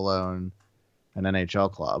league, let alone an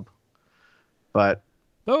NHL club. But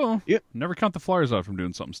never count the Flyers out from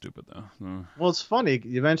doing something stupid, though. Well, it's funny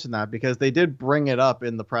you mentioned that because they did bring it up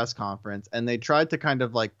in the press conference, and they tried to kind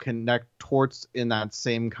of like connect Torts in that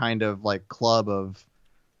same kind of like club of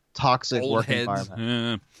toxic old work heads.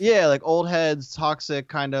 environment. Yeah, like old heads, toxic,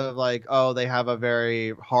 kind of like, oh, they have a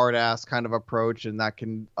very hard ass kind of approach, and that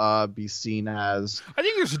can be seen as. I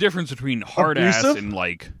think there's a difference between hard ass and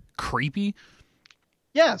like creepy.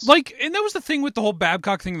 Yes. Like, and that was the thing with the whole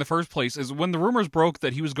Babcock thing in the first place, is when the rumors broke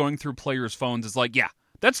that he was going through players' phones, it's like, yeah,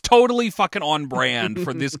 that's totally fucking on brand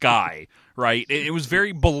for this guy, right? It was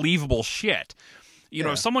very believable shit.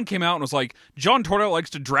 If someone came out and was like, John Tortorella likes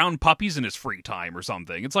to drown puppies in his free time or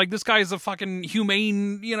something. It's like, this guy is a fucking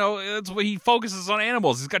humane, it's what he focuses on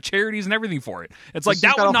animals. He's got charities and everything for it. It's like,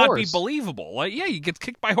 that would not be believable. Like, yeah, he gets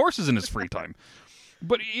kicked by horses in his free time.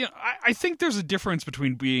 But I think there's a difference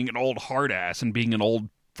between being an old hard ass and being an old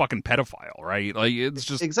fucking pedophile, right? Like, it's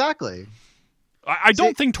just exactly. I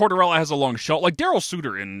don't think Tortorella has a long shelf. Like Daryl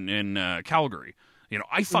Suter in Calgary.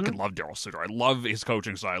 I fucking love Daryl Suter. I love his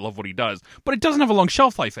coaching style. I love what he does. But it doesn't have a long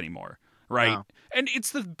shelf life anymore, right? No. And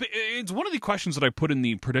it's one of the questions that I put in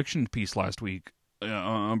the prediction piece last week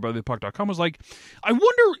on BrotherlyPuck.com was like, I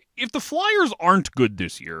wonder if the Flyers aren't good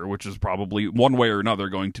this year, which is probably one way or another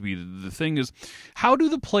going to be the thing, is how do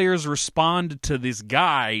the players respond to this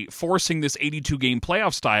guy forcing this 82-game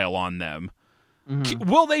playoff style on them? Mm-hmm.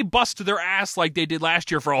 Will they bust their ass like they did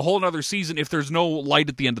last year for a whole other season if there's no light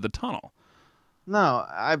at the end of the tunnel? No,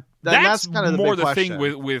 that's kind of more the thing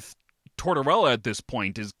with Tortorella at this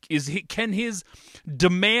point can his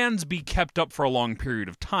demands be kept up for a long period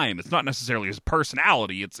of time? It's not necessarily his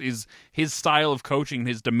personality. It's his style of coaching,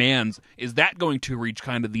 his demands. Is that going to reach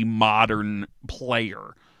kind of the modern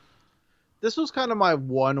player? This was kind of my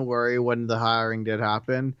one worry when the hiring did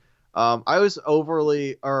happen. I was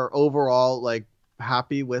overall like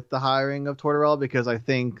happy with the hiring of Tortorella because I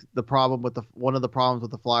think one of the problems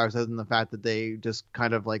with the Flyers isn't the fact that they just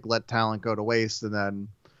kind of like let talent go to waste and then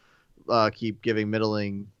keep giving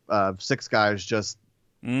middling six guys just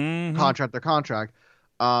contract their contract.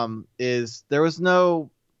 Is there was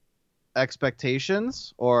no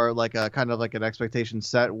expectations or like a kind of like an expectation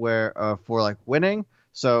set where for like winning,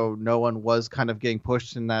 so no one was kind of getting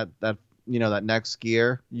pushed in that next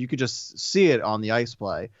gear. You could just see it on the ice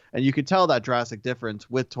play, and you could tell that drastic difference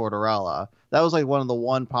with Tortorella. That was like one of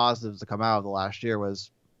the positives to come out of the last year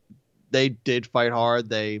was they did fight hard.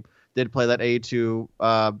 They did play that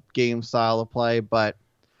A2 game style of play, but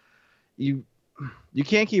you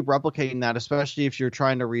can't keep replicating that, especially if you're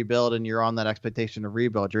trying to rebuild and you're on that expectation to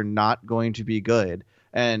rebuild. You're not going to be good.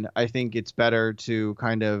 And I think it's better to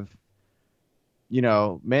kind of,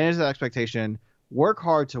 manage that expectation, work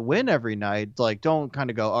hard to win every night. Like, don't kind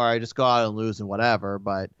of go, all right, just go out and lose and whatever,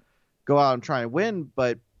 but go out and try and win.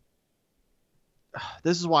 But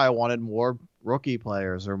this is why I wanted more rookie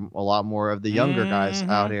players or a lot more of the younger guys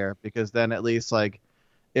out here, because then at least, like,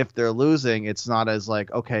 if they're losing, it's not as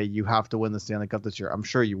like, okay, you have to win the Stanley Cup this year. I'm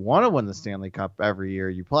sure you want to win the Stanley Cup every year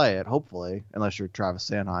you play it, hopefully, unless you're Travis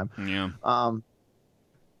Sanheim. Yeah.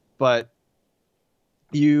 But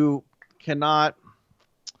you cannot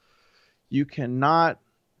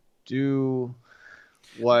do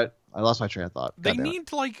what I lost my train of thought. They need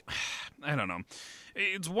to, like, I don't know.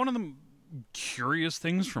 It's one of the curious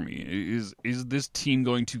things for me is this team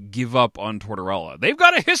going to give up on Tortorella? They've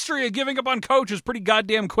got a history of giving up on coaches pretty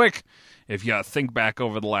goddamn quick, if you think back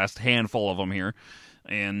over the last handful of them here.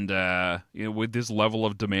 And with this level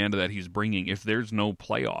of demand that he's bringing, if there's no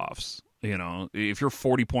playoffs, if you're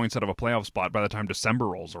 40 points out of a playoff spot by the time December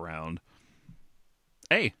rolls around,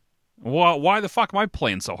 hey, why the fuck am I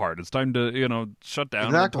playing so hard? It's time to shut down.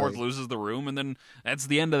 Exactly. And Torts loses the room, and then that's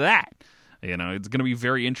the end of that. It's going to be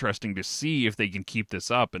very interesting to see if they can keep this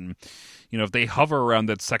up. And, if they hover around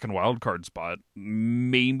that second wild card spot,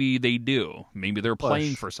 maybe they do. Maybe they're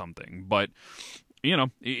playing for something. But,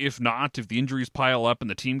 if not, if the injuries pile up and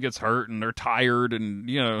the team gets hurt and they're tired and,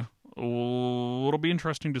 it'll be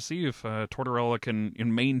interesting to see if Tortorella can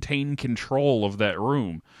maintain control of that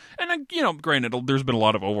room. And, granted, there's been a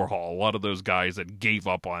lot of overhaul. A lot of those guys that gave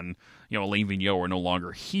up on, Alain Vigneault are no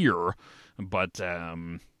longer here. But,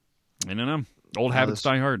 I don't know. Old habits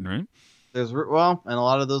die hard, right? And a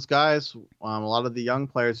lot of those guys, a lot of the young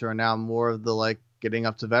players who are now more of the getting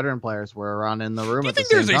up to veteran players were around in the room at the same time.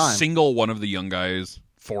 Do you think there's a single one of the young guys,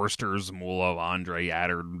 Forster, Zamula, Andrae,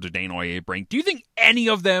 Adder, Desnoyers, Brink, do you think any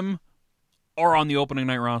of them are on the opening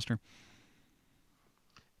night roster?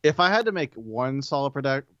 If I had to make one solid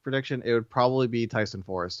prediction, it would probably be Tyson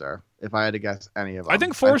Forster, if I had to guess any of them. I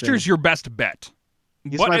think Forster's your best bet.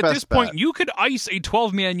 But at this point, bet. You could ice a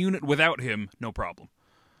 12-man unit without him, no problem.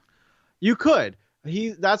 You could.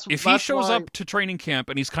 If he shows up to training camp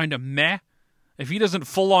and he's kind of meh, if he doesn't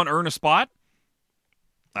full-on earn a spot,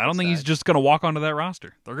 I don't think he's just going to walk onto that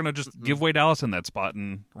roster. They're going to just give Wade Allison that spot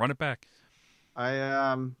and run it back.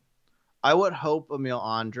 I would hope Emil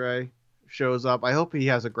Andrae shows up. I hope he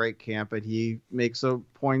has a great camp and he makes a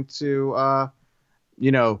point to,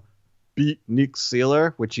 beat Nick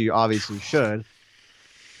Seeler, which he obviously should.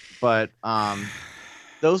 But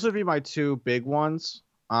those would be my two big ones.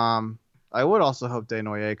 I would also hope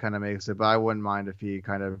Desnoyers kind of makes it, but I wouldn't mind if he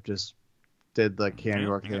kind of just did the Cam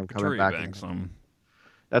York thing coming back.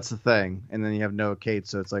 That's the thing. And then you have Noah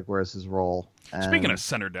Cates, so it's like, where's his role? Speaking of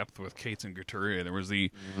center depth with Cates and Couturier, there was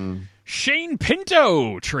the Shane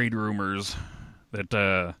Pinto trade rumors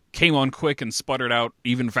that came on quick and sputtered out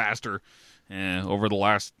even faster over the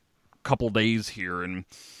last couple days here. And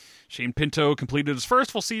Shane Pinto completed his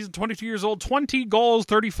first full season, 22 years old, 20 goals,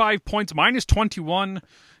 35 points, minus 21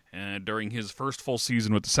 during his first full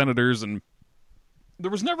season with the Senators. And there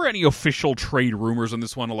was never any official trade rumors on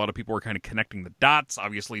this one. A lot of people were kind of connecting the dots.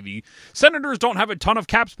 Obviously, the Senators don't have a ton of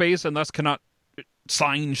cap space and thus cannot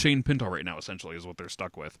sign Shane Pinto right now, essentially, is what they're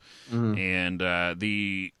stuck with. And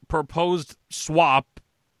the proposed swap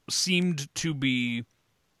seemed to be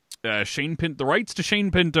the rights to Shane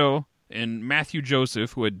Pinto and Matthew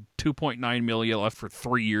Joseph, who had $2.9 million left for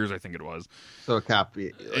 3 years, I think it was. So a cap.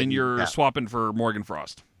 And you're swapping for Morgan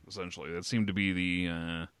Frost, essentially. That seemed to be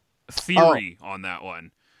the theory on that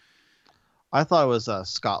one. I thought it was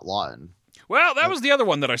Scott Lawton. Well, that was the other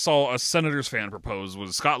one that I saw a Senators fan propose,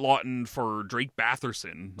 was Scott Lawton for Drake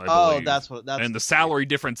Batherson, I believe. That's and the salary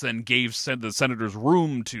difference then gave the Senators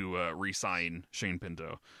room to re-sign Shane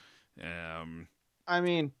Pinto. I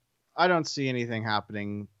mean, I don't see anything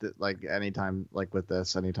happening anytime with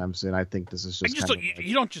this anytime soon. I think this is just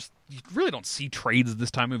you really don't see trades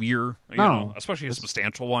this time of year, especially a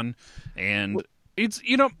substantial one. And it's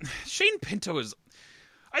Shane Pinto is.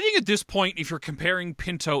 I think at this point, if you're comparing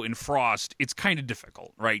Pinto and Frost, it's kind of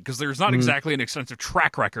difficult, right? Because there's not exactly an extensive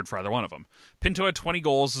track record for either one of them. Pinto had 20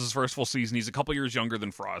 goals as his first full season. He's a couple years younger than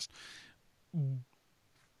Frost.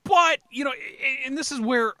 But, and this is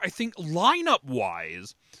where I think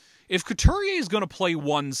lineup-wise, if Couturier is going to play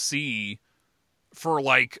 1C for,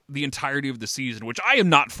 the entirety of the season, which I am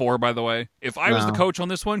not for, by the way. If I was the coach on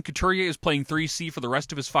this one, Couturier is playing 3C for the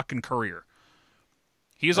rest of his fucking career.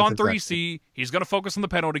 He's on 3C. He's going to focus on the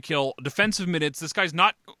penalty kill, defensive minutes. This guy's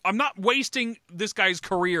not. I'm not wasting this guy's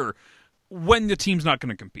career when the team's not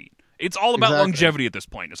going to compete. It's all about longevity at this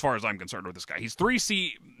point, as far as I'm concerned with this guy. He's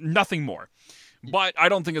 3C, nothing more. But I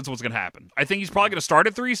don't think that's what's going to happen. I think he's probably going to start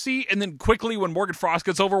at 3C, and then quickly, when Morgan Frost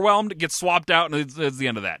gets overwhelmed, gets swapped out, and it's the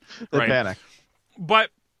end of that. Right? Panic. But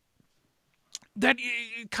that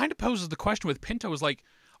kind of poses the question with Pinto is like,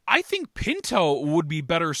 I think Pinto would be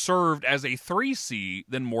better served as a 3C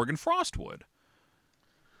than Morgan Frost would.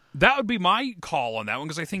 That would be my call on that one,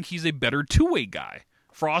 because I think he's a better two-way guy.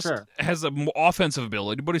 Frost has an offensive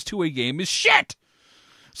ability, but his two-way game is shit.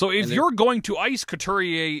 So if you're going to ice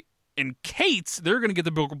Couturier and Cates, they're going to get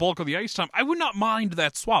the bulk of the ice time. I would not mind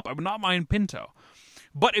that swap. I would not mind Pinto.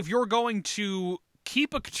 But if you're going to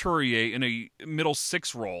keep a Couturier in a middle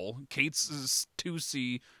 6 role, Cates is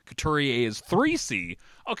 2C, Couturier is 3C,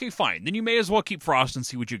 okay, fine. Then you may as well keep Frost and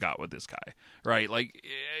see what you got with this guy, right? Like,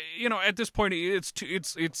 at this point,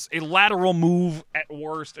 it's a lateral move at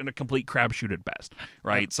worst and a complete crapshoot at best,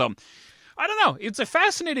 right? So, I don't know. It's a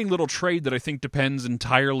fascinating little trade that I think depends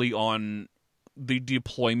entirely on the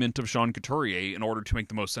deployment of Sean Couturier in order to make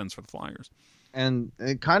the most sense for the Flyers. And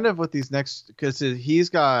kind of with these next, because it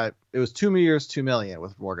was 2 years, $2 million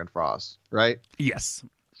with Morgan Frost, right? Yes.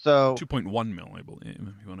 So 2.1 mil, I believe,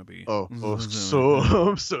 if you want to be. So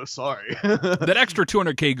I'm so sorry. That extra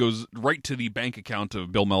 $200K goes right to the bank account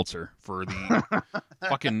of Bill Meltzer for the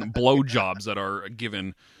fucking blowjobs that are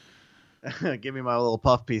given. Give me my little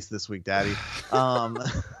puff piece this week, Daddy.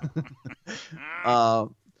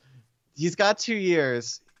 He's got 2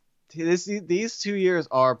 years. These 2 years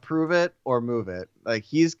are prove it or move it. Like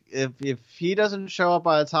if he doesn't show up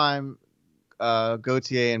by the time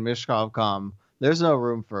Gauthier and Mishkov come, there's no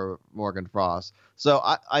room for Morgan Frost. So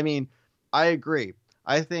I mean, I agree.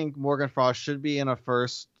 I think Morgan Frost should be in a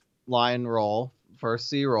first line role, first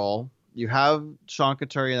C role. You have Sean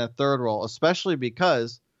Couturier in a third role, especially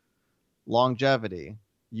because longevity.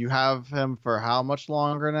 You have him for how much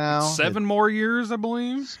longer now? 7 more years, I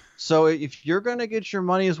believe. So if you're going to get your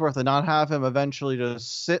money's worth and not have him eventually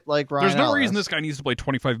just sit like Ryan There's no Ellis, reason this guy needs to play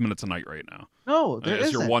 25 minutes a night right now. No, there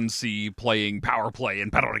isn't. Your 1C playing power play and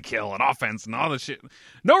penalty kill and offense and all this shit.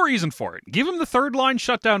 No reason for it. Give him the third line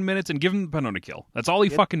shutdown minutes and give him the penalty kill. That's all he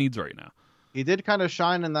fucking needs right now. He did kind of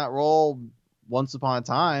shine in that role once upon a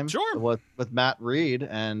time. Sure. With Matt Reed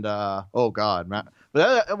and, Matt.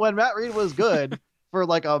 But when Matt Reed was good for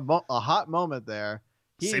like a hot moment there.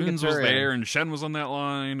 Simmons was there and Shen was on that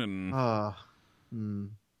line and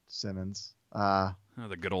Simmons. The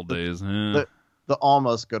good old days. The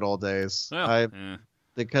almost good old days. Well,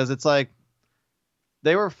 because it's like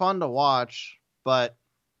they were fun to watch, but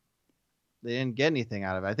they didn't get anything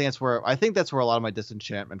out of it. I think that's where a lot of my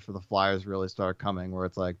disenchantment for the Flyers really started coming, where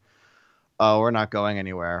it's like, oh, we're not going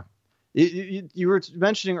anywhere. You were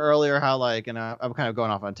mentioning earlier how like, and I'm kind of going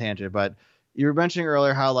off on a tangent, but you were mentioning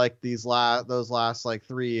earlier how like those last like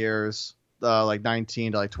 3 years, like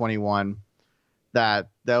 19 to like 21, that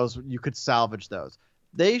you could salvage those.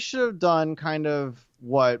 They should have done kind of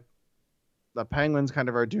what the Penguins kind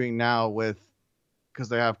of are doing now because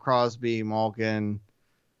they have Crosby, Malkin,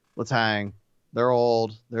 Letang. They're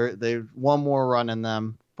old. They've one more run in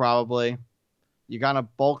them probably. You gotta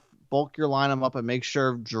bulk your lineup up and make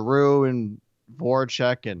sure Giroux and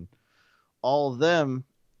Voracek and all of them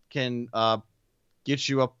can get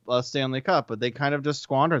you up a Stanley Cup, but they kind of just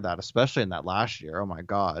squandered that, especially in that last year. Oh my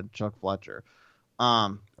God, Chuck Fletcher.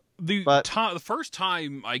 The first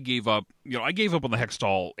time I gave up, I gave up on the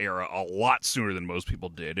Hextall era a lot sooner than most people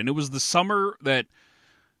did, and it was the summer that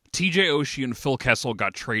TJ Oshie and Phil Kessel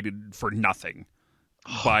got traded for nothing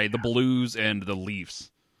by the Blues and the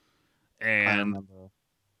Leafs, and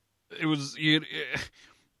it was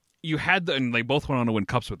you had and they both went on to win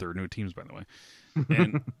cups with their new teams, by the way,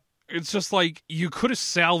 and it's just like you could have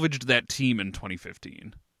salvaged that team in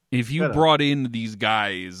 2015. If you brought in these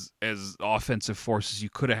guys as offensive forces, you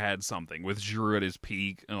could have had something with Giroux at his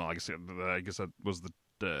peak. Oh, like I said, I guess that was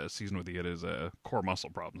the season where he had his core muscle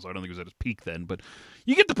problem, so I don't think he was at his peak then. But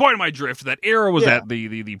you get the point of my drift. That era was at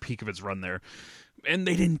the peak of its run there. And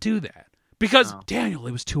they didn't do that. Because, Daniel,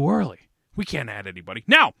 it was too early. We can't add anybody.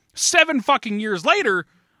 Now, 7 fucking years later,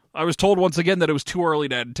 I was told once again that it was too early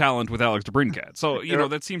to add talent with Alex DeBrincat. So,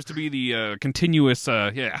 that seems to be the continuous,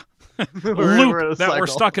 loop that we're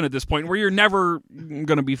stuck in at this point, where you're never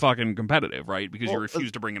going to be fucking competitive, right? Because you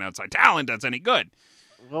refuse to bring an outside talent that's any good.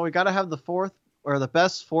 Well, we got to have the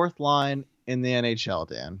best fourth line in the NHL,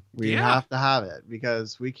 Dan. We have to have it,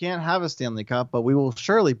 because we can't have a Stanley Cup, but we will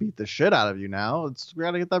surely beat the shit out of you now. We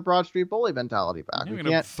got to get that Broad Street bully mentality back. We're going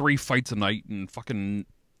to have 3 fights a night and fucking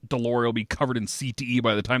Deloria will be covered in CTE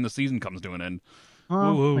by the time the season comes to an end.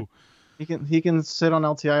 Well, Woo-woo. he can sit on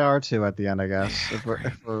LTIR too at the end, I guess.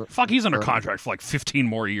 Fuck, he's under contract for like 15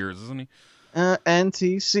 more years, isn't he?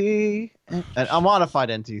 NTC, and a modified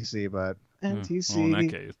NTC, but NTC. Well, in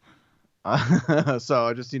that case.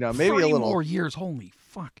 So just maybe a 30 little more years. Holy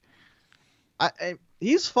fuck.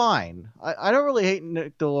 He's fine. I don't really hate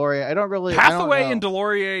Nick Deloria. I don't really. Hathaway I don't and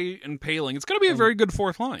Delorier and Paling. It's going to be a very good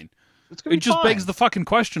fourth line. It just begs the fucking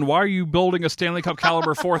question: why are you building a Stanley Cup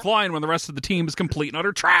caliber fourth line when the rest of the team is complete and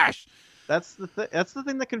utter trash? That's the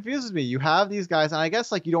thing that confuses me. You have these guys, and I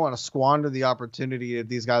guess you don't want to squander the opportunity if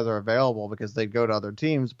these guys are available because they'd go to other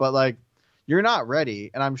teams. But you're not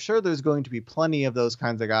ready, and I'm sure there's going to be plenty of those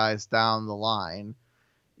kinds of guys down the line.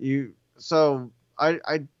 I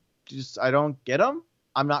don't get them.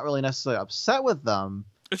 I'm not really necessarily upset with them.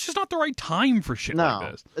 It's just not the right time for shit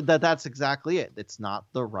like this. That's exactly it. It's not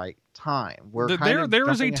the right time. There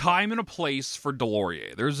is a time and a place for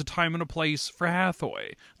Delorier. There's a time and a place for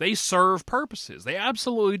Hathaway. They serve purposes. They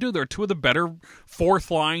absolutely do. They're two of the better fourth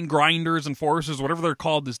line grinders and forcers, whatever they're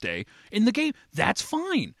called this day, in the game. That's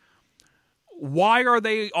fine. Why are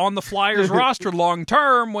they on the Flyers roster long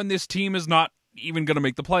term when this team is not even going to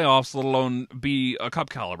make the playoffs, let alone be a cup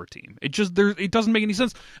caliber team? It doesn't make any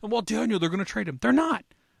sense. And well, Daniel, they're going to trade him. They're not.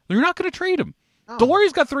 They're not going to trade him. Oh.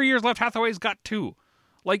 Delorier's got 3 years left. Hathaway's got 2.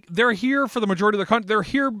 They're here for the majority of the country. They're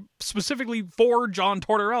here specifically for John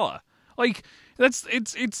Tortorella. It's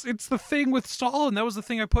the thing with Stahl, and that was the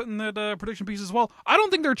thing I put in that prediction piece as well. I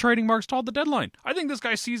don't think they're trading Mark Stahl at the deadline. I think this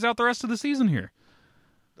guy sees out the rest of the season here.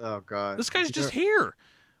 Oh, God. This guy's just here.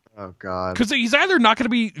 Oh, God. Because he's either not going to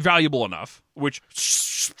be valuable enough, which,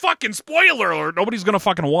 fucking spoiler alert, nobody's going to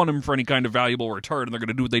fucking want him for any kind of valuable return, and they're going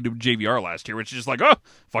to do what they did with JVR last year, which is just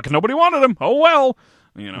fucking nobody wanted him. Oh, well.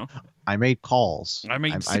 I made calls. I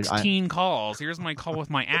made 16 calls. Here's my call with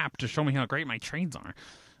my app to show me how great my trades are.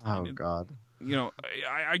 Oh, God.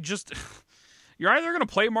 I just... You're either going to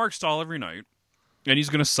play Mark Stahl every night, and he's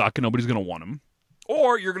going to suck, and nobody's going to want him,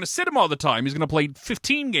 or you're going to sit him all the time. He's going to play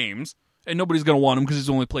 15 games, and nobody's going to want him because he's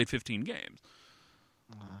only played 15 games.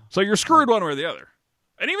 So you're screwed one way or the other.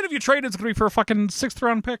 And even if you trade, it's going to be for a fucking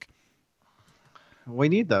 6th-round pick. We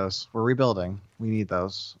need those. We're rebuilding. We need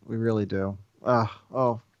those. We really do.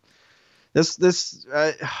 We're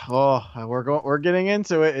getting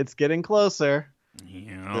into it. It's getting closer.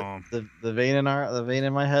 The vein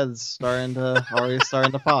in my head's already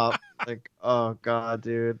starting to pop. Oh God,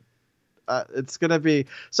 dude. It's gonna be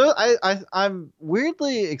so. I'm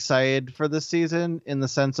weirdly excited for this season in the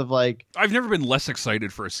sense of I've never been less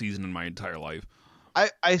excited for a season in my entire life.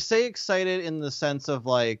 I say excited in the sense of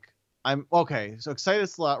I'm okay. So excited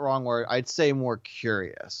is a wrong word. I'd say more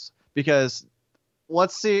curious because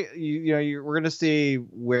let's see. We're gonna see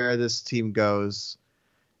where this team goes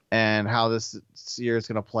and how this year is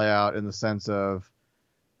gonna play out in the sense of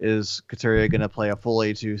is Couturier gonna play a full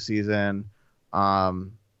A2 season?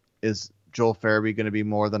 Is Joel Farabee going to be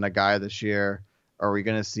more than a guy this year? Are we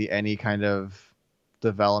going to see any kind of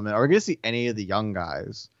development? Are we going to see any of the young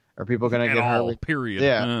guys? Are people going to get hurt? Period.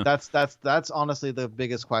 Yeah, that's honestly the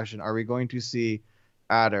biggest question. Are we going to see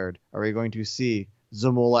Adard? Are we going to see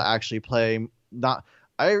Zamula actually play?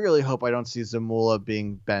 I really hope I don't see Zamula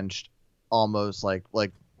being benched almost like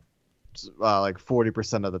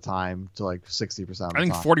 40% of the time to 60% of the time. I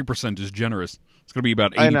think 40% is generous. It's going to be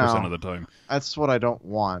about 80% of the time. That's what I don't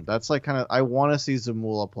want. That's I want to see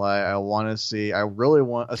Zamula play. I really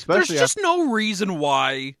want, especially. There's just no reason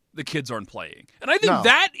why the kids aren't playing. And I think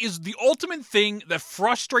that is the ultimate thing that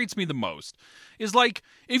frustrates me the most. Is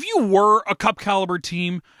if you were a cup caliber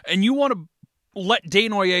team and you want to let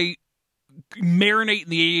Desnoyers marinate in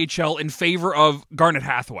the AHL in favor of Garnet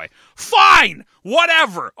Hathaway, fine,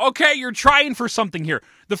 whatever. Okay, you're trying for something here.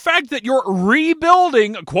 The fact that you're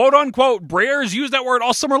rebuilding, quote unquote, Briere's used that word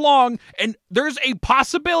all summer long, and there's a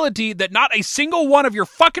possibility that not a single one of your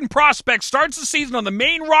fucking prospects starts the season on the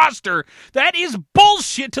main roster, that is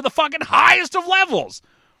bullshit to the fucking highest of levels.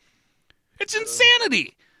 It's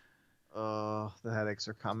insanity. The headaches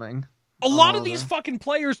are coming. A lot of these fucking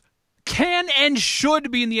players can and should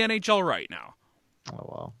be in the NHL right now.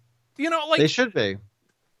 Oh, well. They should be.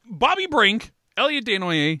 Bobby Brink, Elliot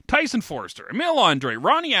Desnoyers, Tyson Forster, Emil Andrae,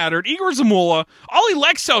 Ronnie Adard, Igor Zamula, Ollie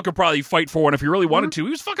Lexell could probably fight for one if he really wanted to. He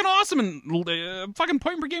was fucking awesome and fucking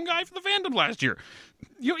point per game guy for the fandom last year.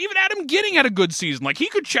 Even Adam Gidding had a good season. He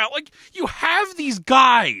could shout. You have these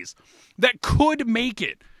guys that could make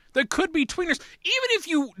it, that could be tweeners. Even if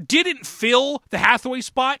you didn't fill the Hathaway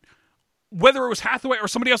spot, whether it was Hathaway or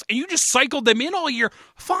somebody else, and you just cycled them in all year,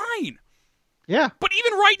 fine. Yeah. But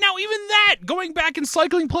even right now, even that, going back and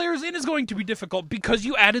cycling players in is going to be difficult because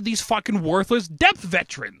you added these fucking worthless depth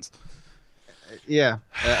veterans. Yeah.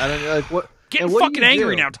 I don't know, like what. Getting what fucking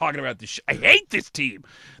angry do? now talking about this shit. I hate this team.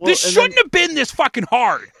 Well, This shouldn't have been this fucking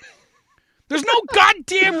hard. There's no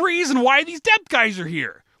goddamn reason why these depth guys are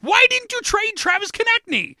here. Why didn't you trade Travis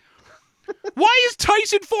Konechny? Why is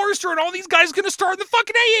Tyson Forrester and all these guys going to start in the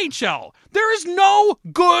fucking AHL? There is no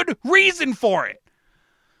good reason for it.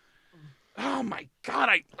 Oh my God,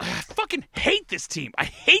 I fucking hate this team. I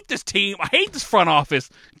hate this team. I hate this front office.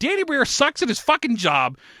 Danny Briere sucks at his fucking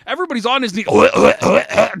job. Everybody's on his knee.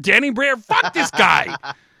 Danny Briere, fuck this guy.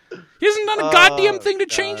 He hasn't done a goddamn thing to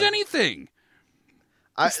change anything.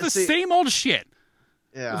 It's the same old shit.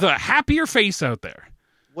 Yeah. The happier face out there.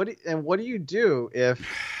 What do you do if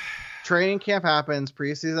training camp happens,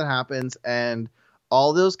 preseason happens, and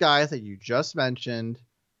all those guys that you just mentioned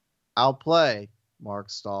outplay Mark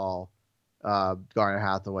Stahl, Garner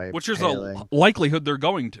Hathaway, which is Paling, a likelihood they're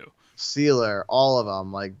going to. Sealer, all of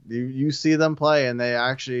them. Like you see them play, and they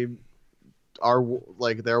actually are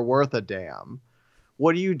like they're worth a damn.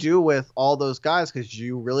 What do you do with all those guys? Because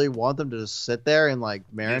you really want them to just sit there and like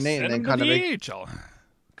marinate and then kind of make AHL.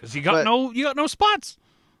 Because you got no spots.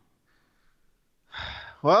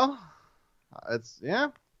 Well,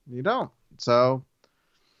 you don't. So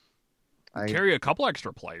carry a couple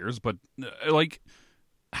extra players, but like,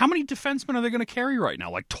 how many defensemen are they going to carry right now?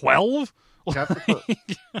 Like 12? What do?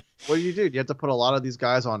 You have to put a lot of these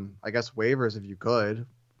guys on, I guess, waivers if you could.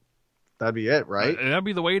 That'd be it, right? That'd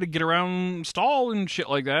be the way to get around Stahl and shit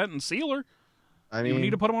like that, and Sealer. I mean, you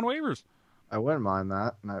need to put them on waivers. I wouldn't mind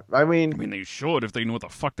that. I mean, they should if they knew what the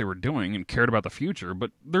fuck they were doing and cared about the future.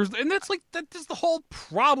 But that's the whole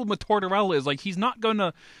problem with Tortorella is like he's not going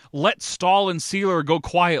to let Stahl and Sealer go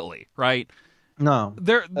quietly, right? No,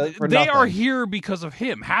 they are here because of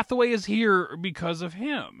him. Hathaway is here because of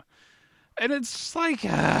him, and it's like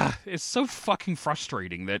it's so fucking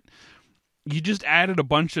frustrating that you just added a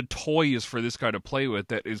bunch of toys for this guy to play with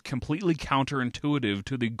that is completely counterintuitive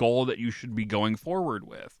to the goal that you should be going forward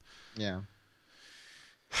with. Yeah.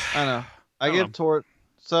 I know. I give Torts.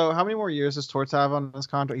 So how many more years does Torts have on this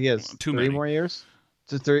contract? He has Too 3 many. more years.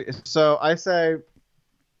 So I say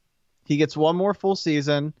he gets one more full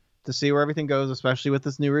season to see where everything goes, especially with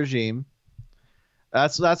this new regime.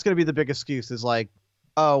 That's going to be the big excuse is like,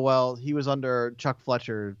 oh, well, he was under Chuck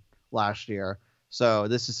Fletcher last year. So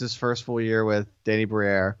this is his first full year with Danny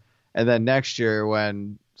Briere. And then next year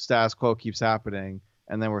when status quo keeps happening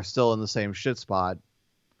and then we're still in the same shit spot,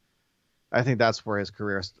 I think that's where his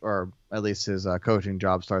career, or at least his coaching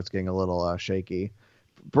job, starts getting a little shaky.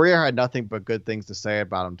 Briere had nothing but good things to say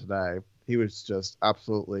about him today. He was just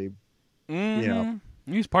absolutely,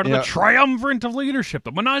 he's part of the triumvirate of leadership,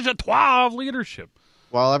 the menage a trois of leadership.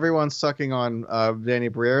 While everyone's sucking on Danny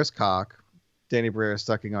Briere's cock, Danny Briere is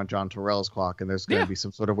sucking on John Tortorella's clock, and there's going to be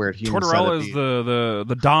some sort of weird human Tortorella centipede. is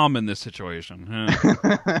the dom in this situation.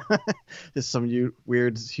 Yeah. There's some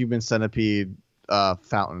weird human centipede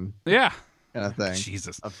fountain. Yeah. Kind of thing.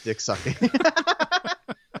 Jesus. Of dick sucking.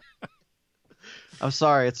 I'm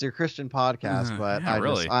sorry, it's your Christian podcast, but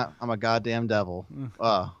I'm a goddamn devil.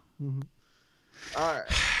 All right.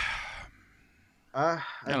 I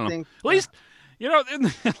think at least,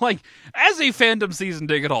 like as a fandom season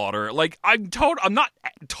ticket holder, like I'm not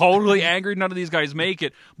totally angry none of these guys make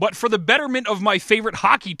it, but for the betterment of my favorite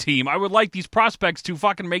hockey team, I would like these prospects to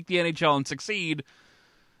fucking make the NHL and succeed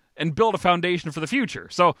and build a foundation for the future.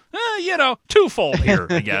 So, twofold here,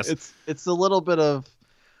 I guess. it's a little bit of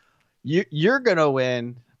you're gonna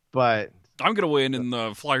win, but I'm gonna win and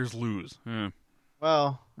the Flyers lose. Yeah.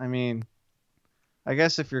 Well, I mean, I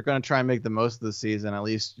guess if you're gonna try and make the most of the season, at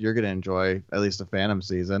least you're gonna enjoy at least a Phantoms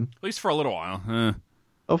season. At least for a little while.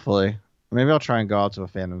 Hopefully, maybe I'll try and go out to a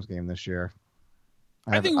Phantoms game this year.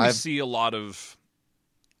 I think we see a lot of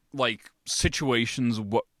like situations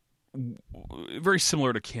very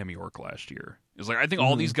similar to Cam York last year. It's like I think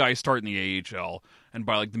all these guys start in the AHL, and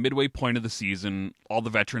by like the midway point of the season, all the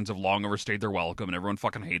veterans have long overstayed their welcome, and everyone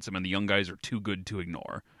fucking hates them, and the young guys are too good to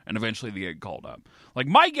ignore, and eventually they get called up. Like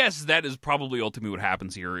my guess is that is probably ultimately what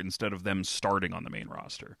happens here, instead of them starting on the main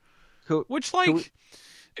roster. Cool. Which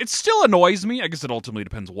it still annoys me. I guess it ultimately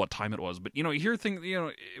depends what time it was, but you hear things.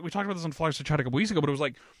 We talked about this on Flyers to Chat a couple weeks ago, but it was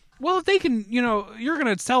like, well, if they can, you're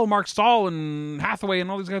going to sell Mark Stahl and Hathaway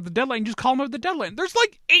and all these guys at the deadline, just call them at the deadline. There's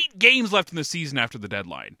like 8 games left in the season after the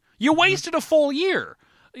deadline. You wasted a full year.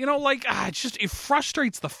 It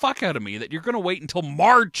frustrates the fuck out of me that you're going to wait until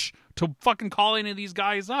March to fucking call any of these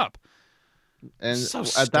guys up. And so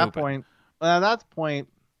at that point,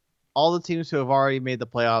 all the teams who have already made the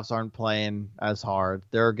playoffs aren't playing as hard.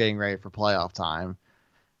 They're getting ready for playoff time,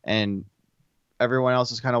 and everyone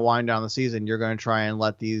else is kind of winding down the season. You're going to try and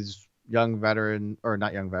let these young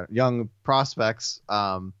young prospects,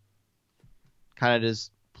 kind of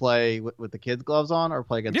just play with the kids' gloves on, or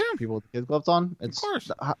play against people with the kids' gloves on. Of course.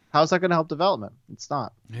 How's that going to help development? It's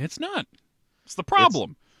not. It's not. It's the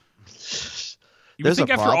problem. You would think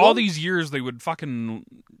after problem? all these years they would fucking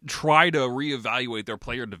try to reevaluate their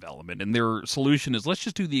player development, and their solution is, let's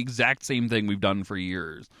just do the exact same thing we've done for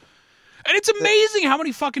years. And it's amazing how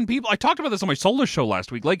many fucking people... I talked about this on my solo show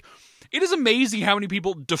last week. Like, it is amazing how many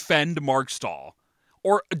people defend Mark Stahl,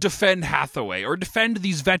 or defend Hathaway, or defend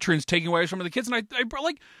these veterans taking away some of the kids. And I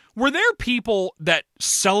like, were there people that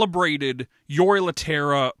celebrated Yori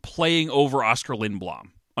Laterra playing over Oscar Lindblom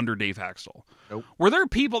under Dave Haxtell? Nope. Were there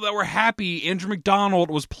people that were happy Andrew McDonald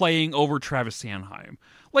was playing over Travis Sanheim?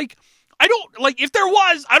 Like, I don't, like, if there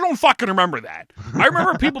was, I don't fucking remember that. I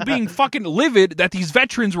remember people being fucking livid that these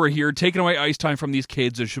veterans were here taking away ice time from these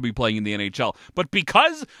kids that should be playing in the NHL. But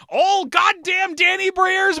because all goddamn Danny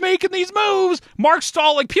Briere's making these moves, Mark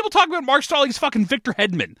Stahl, like, people talk about Mark Stahl, he's fucking Victor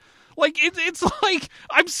Hedman. Like, it's like,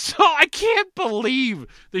 I can't believe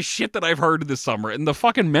the shit that I've heard this summer and the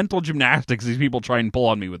fucking mental gymnastics these people try and pull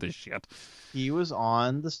on me with this shit. He was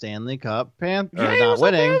on the Stanley Cup Panther, Yeah, not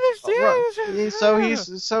winning.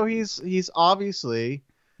 So he's obviously,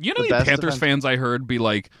 you know, the Panthers fans I heard be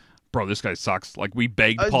like, "Bro, this guy sucks." Like, we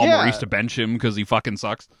begged Paul Maurice to bench him because he fucking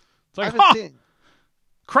sucks. It's like,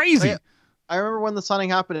 crazy. I remember when the signing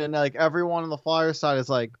happened, and like everyone on the Flyers side is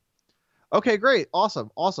like, "Okay, great,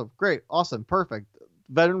 awesome, great, awesome, perfect,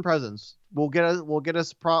 veteran presence. We'll get us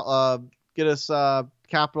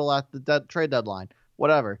capital at the trade deadline."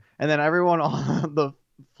 Whatever. And then everyone on the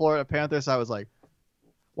Florida Panthers side was like,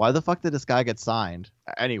 why the fuck did this guy get signed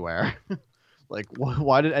anywhere? Like,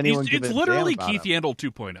 why did anyone give a damn about him? It's literally Keith Yandel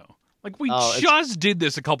 2.0. Like, we just did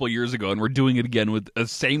this a couple years ago, and we're doing it again with the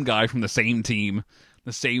same guy from the same team,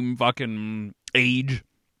 the same fucking age.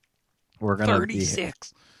 We're gonna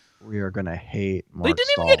 36. We are going to hate Mark They didn't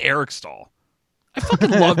Stahl. even get Eric Stahl. I fucking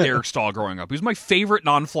loved Eric Stahl growing up. He was my favorite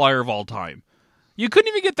non-flyer of all time. You couldn't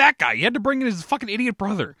even get that guy. You had to bring in his fucking idiot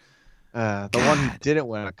brother. The one who didn't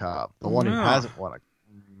win a cup. The one who hasn't won a...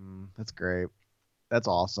 That's great. That's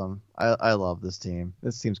awesome. I love this team.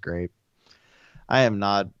 This team's great. I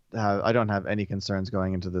don't have any concerns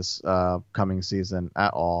going into this coming season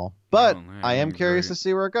at all. But I am curious to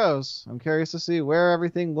see where it goes. I'm curious to see where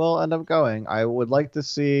everything will end up going. I would like to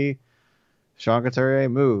see Sean Couturier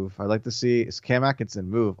move. I'd like to see Cam Atkinson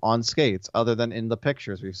move on skates, other than in the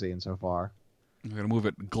pictures we've seen so far. We're going to move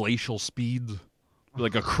at glacial speeds.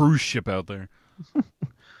 Like a cruise ship out there.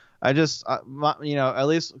 I just, at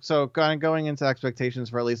least, so kind of going into expectations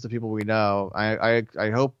for at least the people we know, I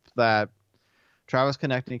hope that Travis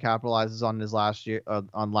Konechny capitalizes on his last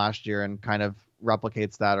year and kind of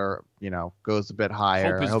replicates that, or, goes a bit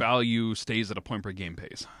higher. Hope his value stays at a point per game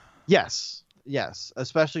pace. Yes,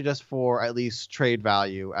 especially just for at least trade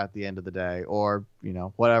value at the end of the day, or,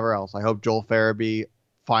 whatever else. I hope Joel Farabee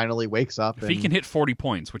finally wakes up. If he can hit 40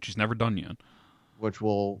 points, which he's never done yet. Which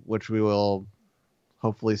we will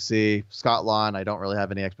hopefully see. Scott Lawn, I don't really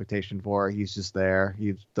have any expectation for. He's just there.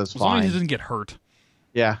 He does fine. As long as he doesn't get hurt.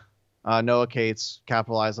 Yeah. Noah Cates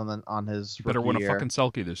capitalized on his Better rookie win year. a fucking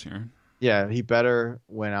Selke this year. Yeah, he better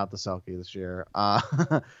win out the Selke this year.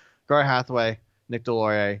 Garrett Hathaway, Nick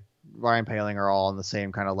Delorier, Ryan Poehling are all on the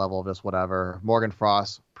same kind of level of just whatever. Morgan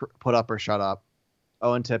Frost, put up or shut up.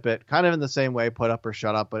 Owen Tippett, kind of in the same way, put up or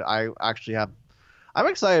shut up, but I'm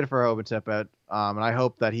excited for Owen Tippett, and I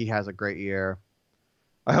hope that he has a great year.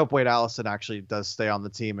 I hope Wade Allison actually does stay on the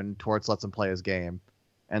team and Torts lets him play his game.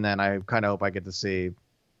 And then I kind of hope I get to see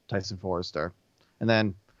Tyson Forrester. And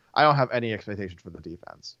then I don't have any expectations for the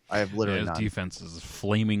defense. I have literally none. His defense is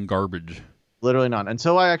flaming garbage. Literally none.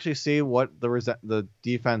 Until I actually see what the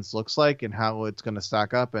defense looks like and how it's going to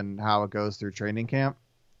stack up and how it goes through training camp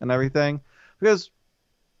and everything. Because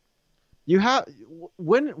you have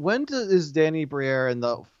when is Danny Briere in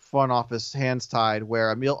the front office hands tied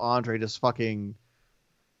where Emil Andrae just fucking...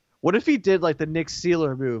 What if he did like the Nick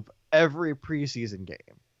Seeler move every preseason game?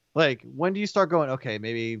 Like, when do you start going, okay,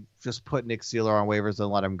 maybe just put Nick Seeler on waivers and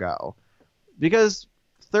let him go? Because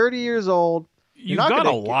 30 years old, you've got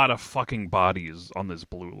a lot of fucking bodies on this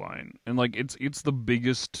blue line. And like it's the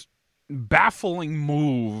biggest baffling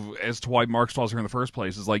move as to why Mark Stahl's here in the first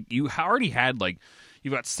place. Is like you already had like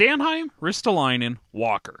you've got Sanheim, Ristolainen,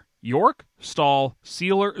 Walker, York, Stahl,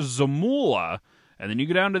 Seeler, Zamula, and then you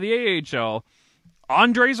go down to the AHL.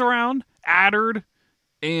 Andre's around, Addard,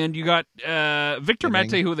 and you got Victor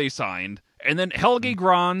Mete, who they signed, And then Helge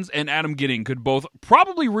Grans and Adam Gidding could both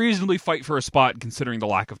probably reasonably fight for a spot considering the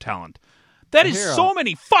lack of talent. That is so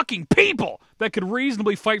many fucking people that could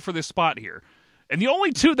reasonably fight for this spot here. And the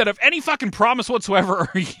only two that have any fucking promise whatsoever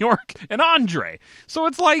are York and Andrae. So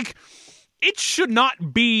it's like, it should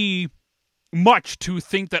not be much to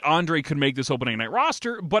think that Andrae could make this opening night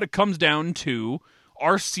roster, but it comes down to,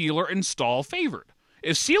 are Sealer and Stahl favored?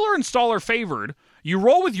 If Sealer and Stahl are favored, you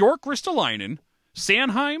roll with York, Ristolainen,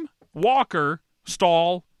 Sanheim, Walker,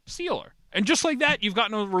 Stahl, Sealer. And just like that, you've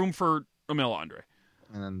got no room for Emil Andrae.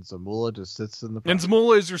 And then Zamula just sits in the... And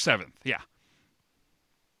Zamula is your 7th, yeah.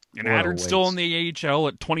 And Adder's still in the AHL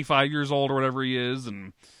at 25 years old or whatever he is,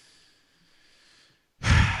 and...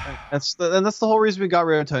 that's the whole reason we got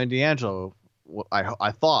rid of Tony DeAngelo.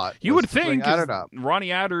 I thought you would think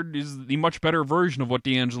Ronnie Addard is the much better version of what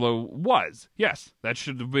DeAngelo was. Yes, that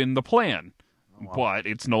should have been the plan, but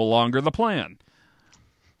it's no longer the plan.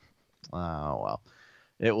 Oh well,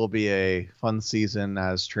 it will be a fun season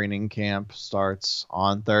as training camp starts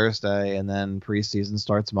on Thursday and then preseason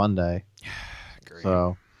starts Monday. Great.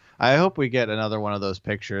 So I hope we get another one of those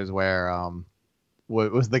pictures where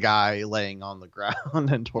was the guy laying on the ground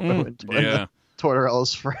and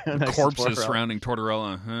Tortorella's corpses surrounding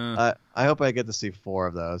Tortorella. Huh. I hope I get to see 4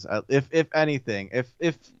 of those. If anything,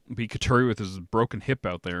 if be Couturier with his broken hip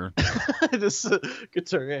out there, just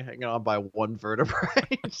Couturier hanging on by one vertebrae.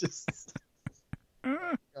 Just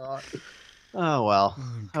God. Oh well.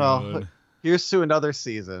 Oh, here's to another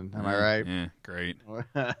season. Am I right? Yeah, great.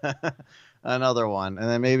 Another one, and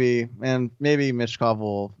then maybe Michkov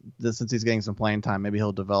will, since he's getting some playing time, maybe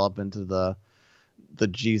he'll develop into the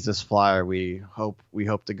Jesus Flyer we hope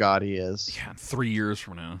to God he is. Yeah, 3 years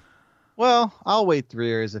from now. Well, I'll wait 3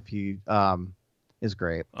 years if he is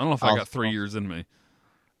great. I don't know if I got 3 years in me.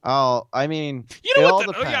 I mean, you know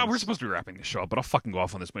what? Yeah, we're supposed to be wrapping this show up, but I'll fucking go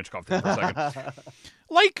off on this Michkov thing for a second.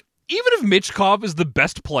 Like, even if Michkov is the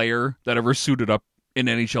best player that ever suited up in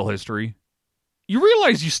NHL history, you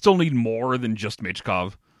realize you still need more than just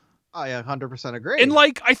Michkov. I 100% agree. And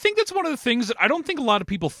like, I think that's one of the things that I don't think a lot of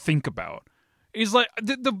people think about. Is like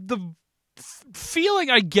the feeling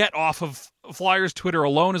I get off of Flyers Twitter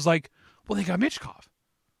alone is like, well, they got Michkov.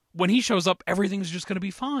 When he shows up, everything's just going to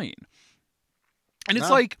be fine. And it's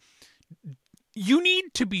like, you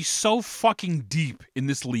need to be so fucking deep in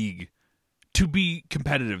this league to be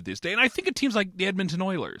competitive this day. And I think of teams like the Edmonton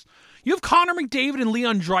Oilers. You have Connor McDavid and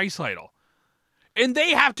Leon Draisaitl. And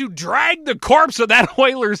they have to drag the corpse of that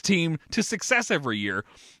Oilers team to success every year.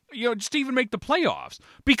 You know, just to even make the playoffs.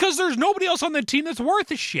 Because there's nobody else on the team that's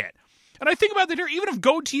worth a shit. And I think about that here, even if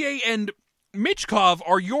Gauthier and Michkov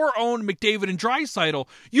are your own McDavid and Draisaitl,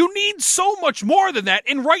 you need so much more than that,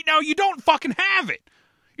 and right now you don't fucking have it.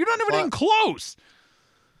 You don't have anything close.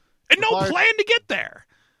 And no plan to get there.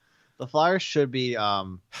 The Flyers should be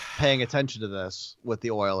paying attention to this with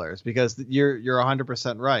the Oilers, because you're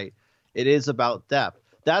 100% right. It is about depth.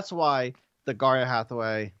 That's why the Garnet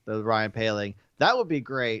Hathaway, the Ryan Poehling, that would be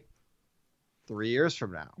great 3 years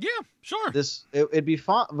from now. Yeah, sure. It'd be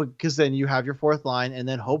fun, because then you have your 4th line, and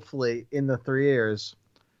then hopefully in the 3 years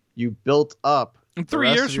you built up. In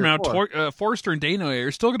 3 years from now, Forrester and Dano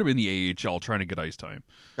are still going to be in the AHL trying to get ice time.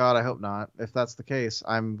 God, I hope not. If that's the case,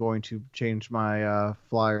 I'm going to change my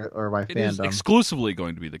Flyer or my fandom. It is exclusively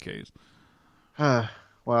going to be the case.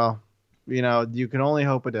 Well, you know, you can only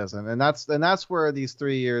hope it isn't, and that's where these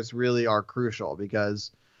 3 years really are crucial,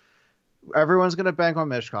 because everyone's going to bank on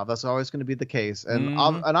Michkov. That's always going to be the case, and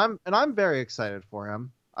I'm very excited for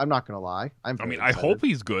him. I'm not going to lie. I hope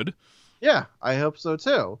he's good. Yeah, I hope so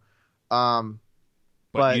too.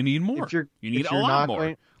 But you need more. You need a lot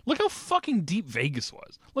more. Look how fucking deep Vegas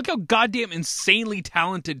was. Look how goddamn insanely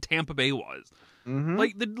talented Tampa Bay was. Mm-hmm.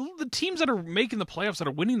 Like the teams that are making the playoffs, that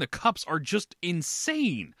are winning the cups, are just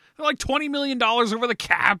insane. They're like $20 million over the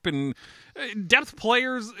cap, and depth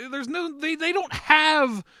players. They don't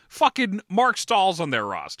have fucking Mark Stahls on their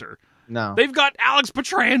roster. No, they've got Alex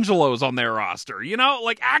Petrangelos on their roster. You know,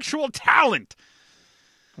 like actual talent.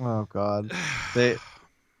 Oh God,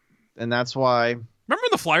 and that's why. Remember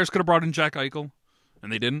when the Flyers could have brought in Jack Eichel,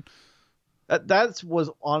 and they didn't? That was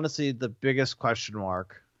honestly the biggest question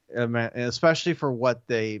mark, especially for what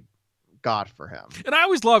they got for him. And I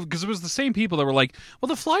always loved, because it was the same people that were like, well,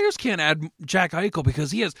 the Flyers can't add Jack Eichel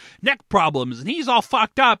because he has neck problems and he's all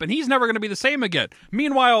fucked up and he's never going to be the same again.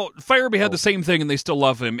 Meanwhile, Fireby had the same thing and they still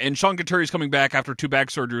love him. And Sean Couture's coming back after 2 back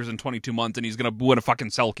surgeries in 22 months and he's going to win a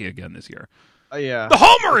fucking Selke again this year. Yeah. The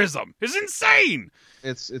homerism is insane.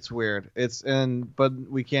 It's weird. But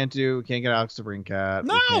we can't get Alex DeBrincat.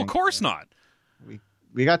 No, of course not.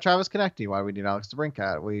 we got Travis Konechny. Why do we need Alex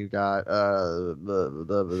DeBrincat? We got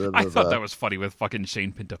I thought that was funny with fucking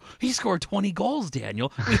Shane Pinto. He scored 20 goals,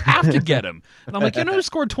 Daniel. We have to get him. And I'm like, you know who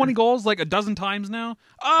scored 20 goals like a dozen times now?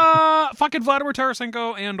 Fucking Vladimir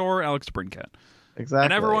Tarasenko and or Alex DeBrincat. Exactly.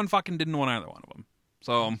 And everyone fucking didn't want either one of them.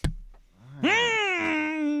 So,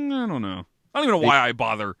 I don't know. I don't even know why I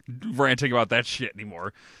bother ranting about that shit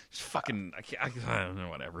anymore. Just fucking, I don't know,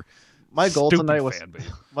 whatever. My goal tonight was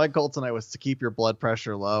to keep your blood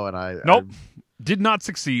pressure low, and nope, did not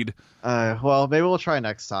succeed. Well, maybe we'll try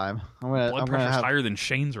next time. Blood pressure's higher than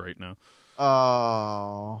Shane's right now.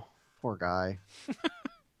 Oh, poor guy.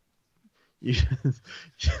 you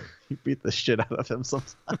beat the shit out of him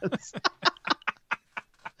sometimes.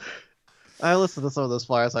 I listen to some of those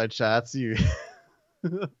Fireside chats. Oh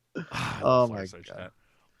my god. Chat.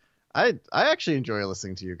 I actually enjoy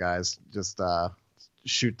listening to you guys just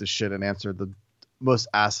shoot the shit and answer the most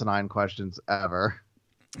asinine questions ever.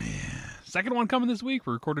 Second one coming this week.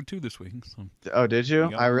 We recorded 2 this week. So. Oh, did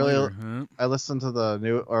you? I listened to the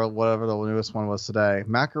new, or whatever the newest one was today.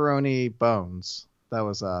 Macaroni bones. That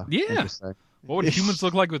was interesting. What would humans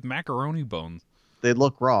look like with macaroni bones? They'd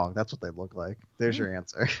look wrong. That's what they look like. There's your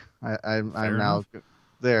answer. I'm now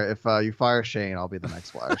there. If you fire Shane, I'll be the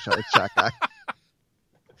next flyer chat guy.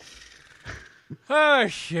 Oh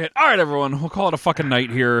shit! All right, everyone, we'll call it a fucking night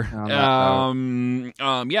here. Second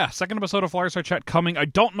episode of Fireside Chat coming. I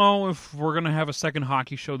don't know if we're gonna have a second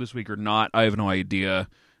hockey show this week or not. I have no idea.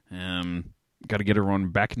 Got to get everyone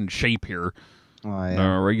back in shape here. Oh,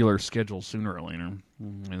 yeah. Regular schedule sooner or later,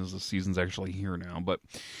 as the season's actually here now. But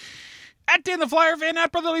at Dan the Flyer Fan,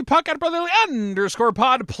 at Brotherly Puck, at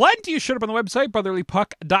Brotherly_pod. Plenty of shit up on the website,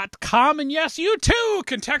 brotherlypuck.com. And yes, you too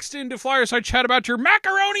can text into Flyerside Chat about your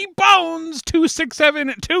macaroni bones,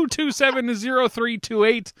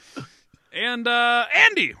 267-227-0328. And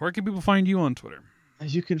Andy, where can people find you on Twitter?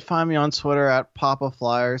 You can find me on Twitter at Papa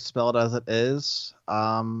Flyer, spelled as it is.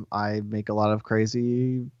 I make a lot of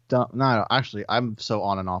crazy... No, actually, I'm so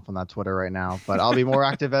on and off on that Twitter right now. But I'll be more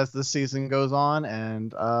active as the season goes on.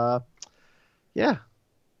 And... yeah.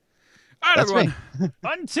 All right, everyone.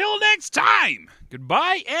 Until next time,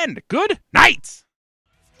 goodbye and good night.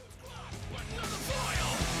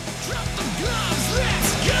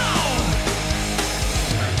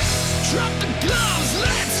 Drop the gloves,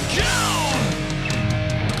 let's go.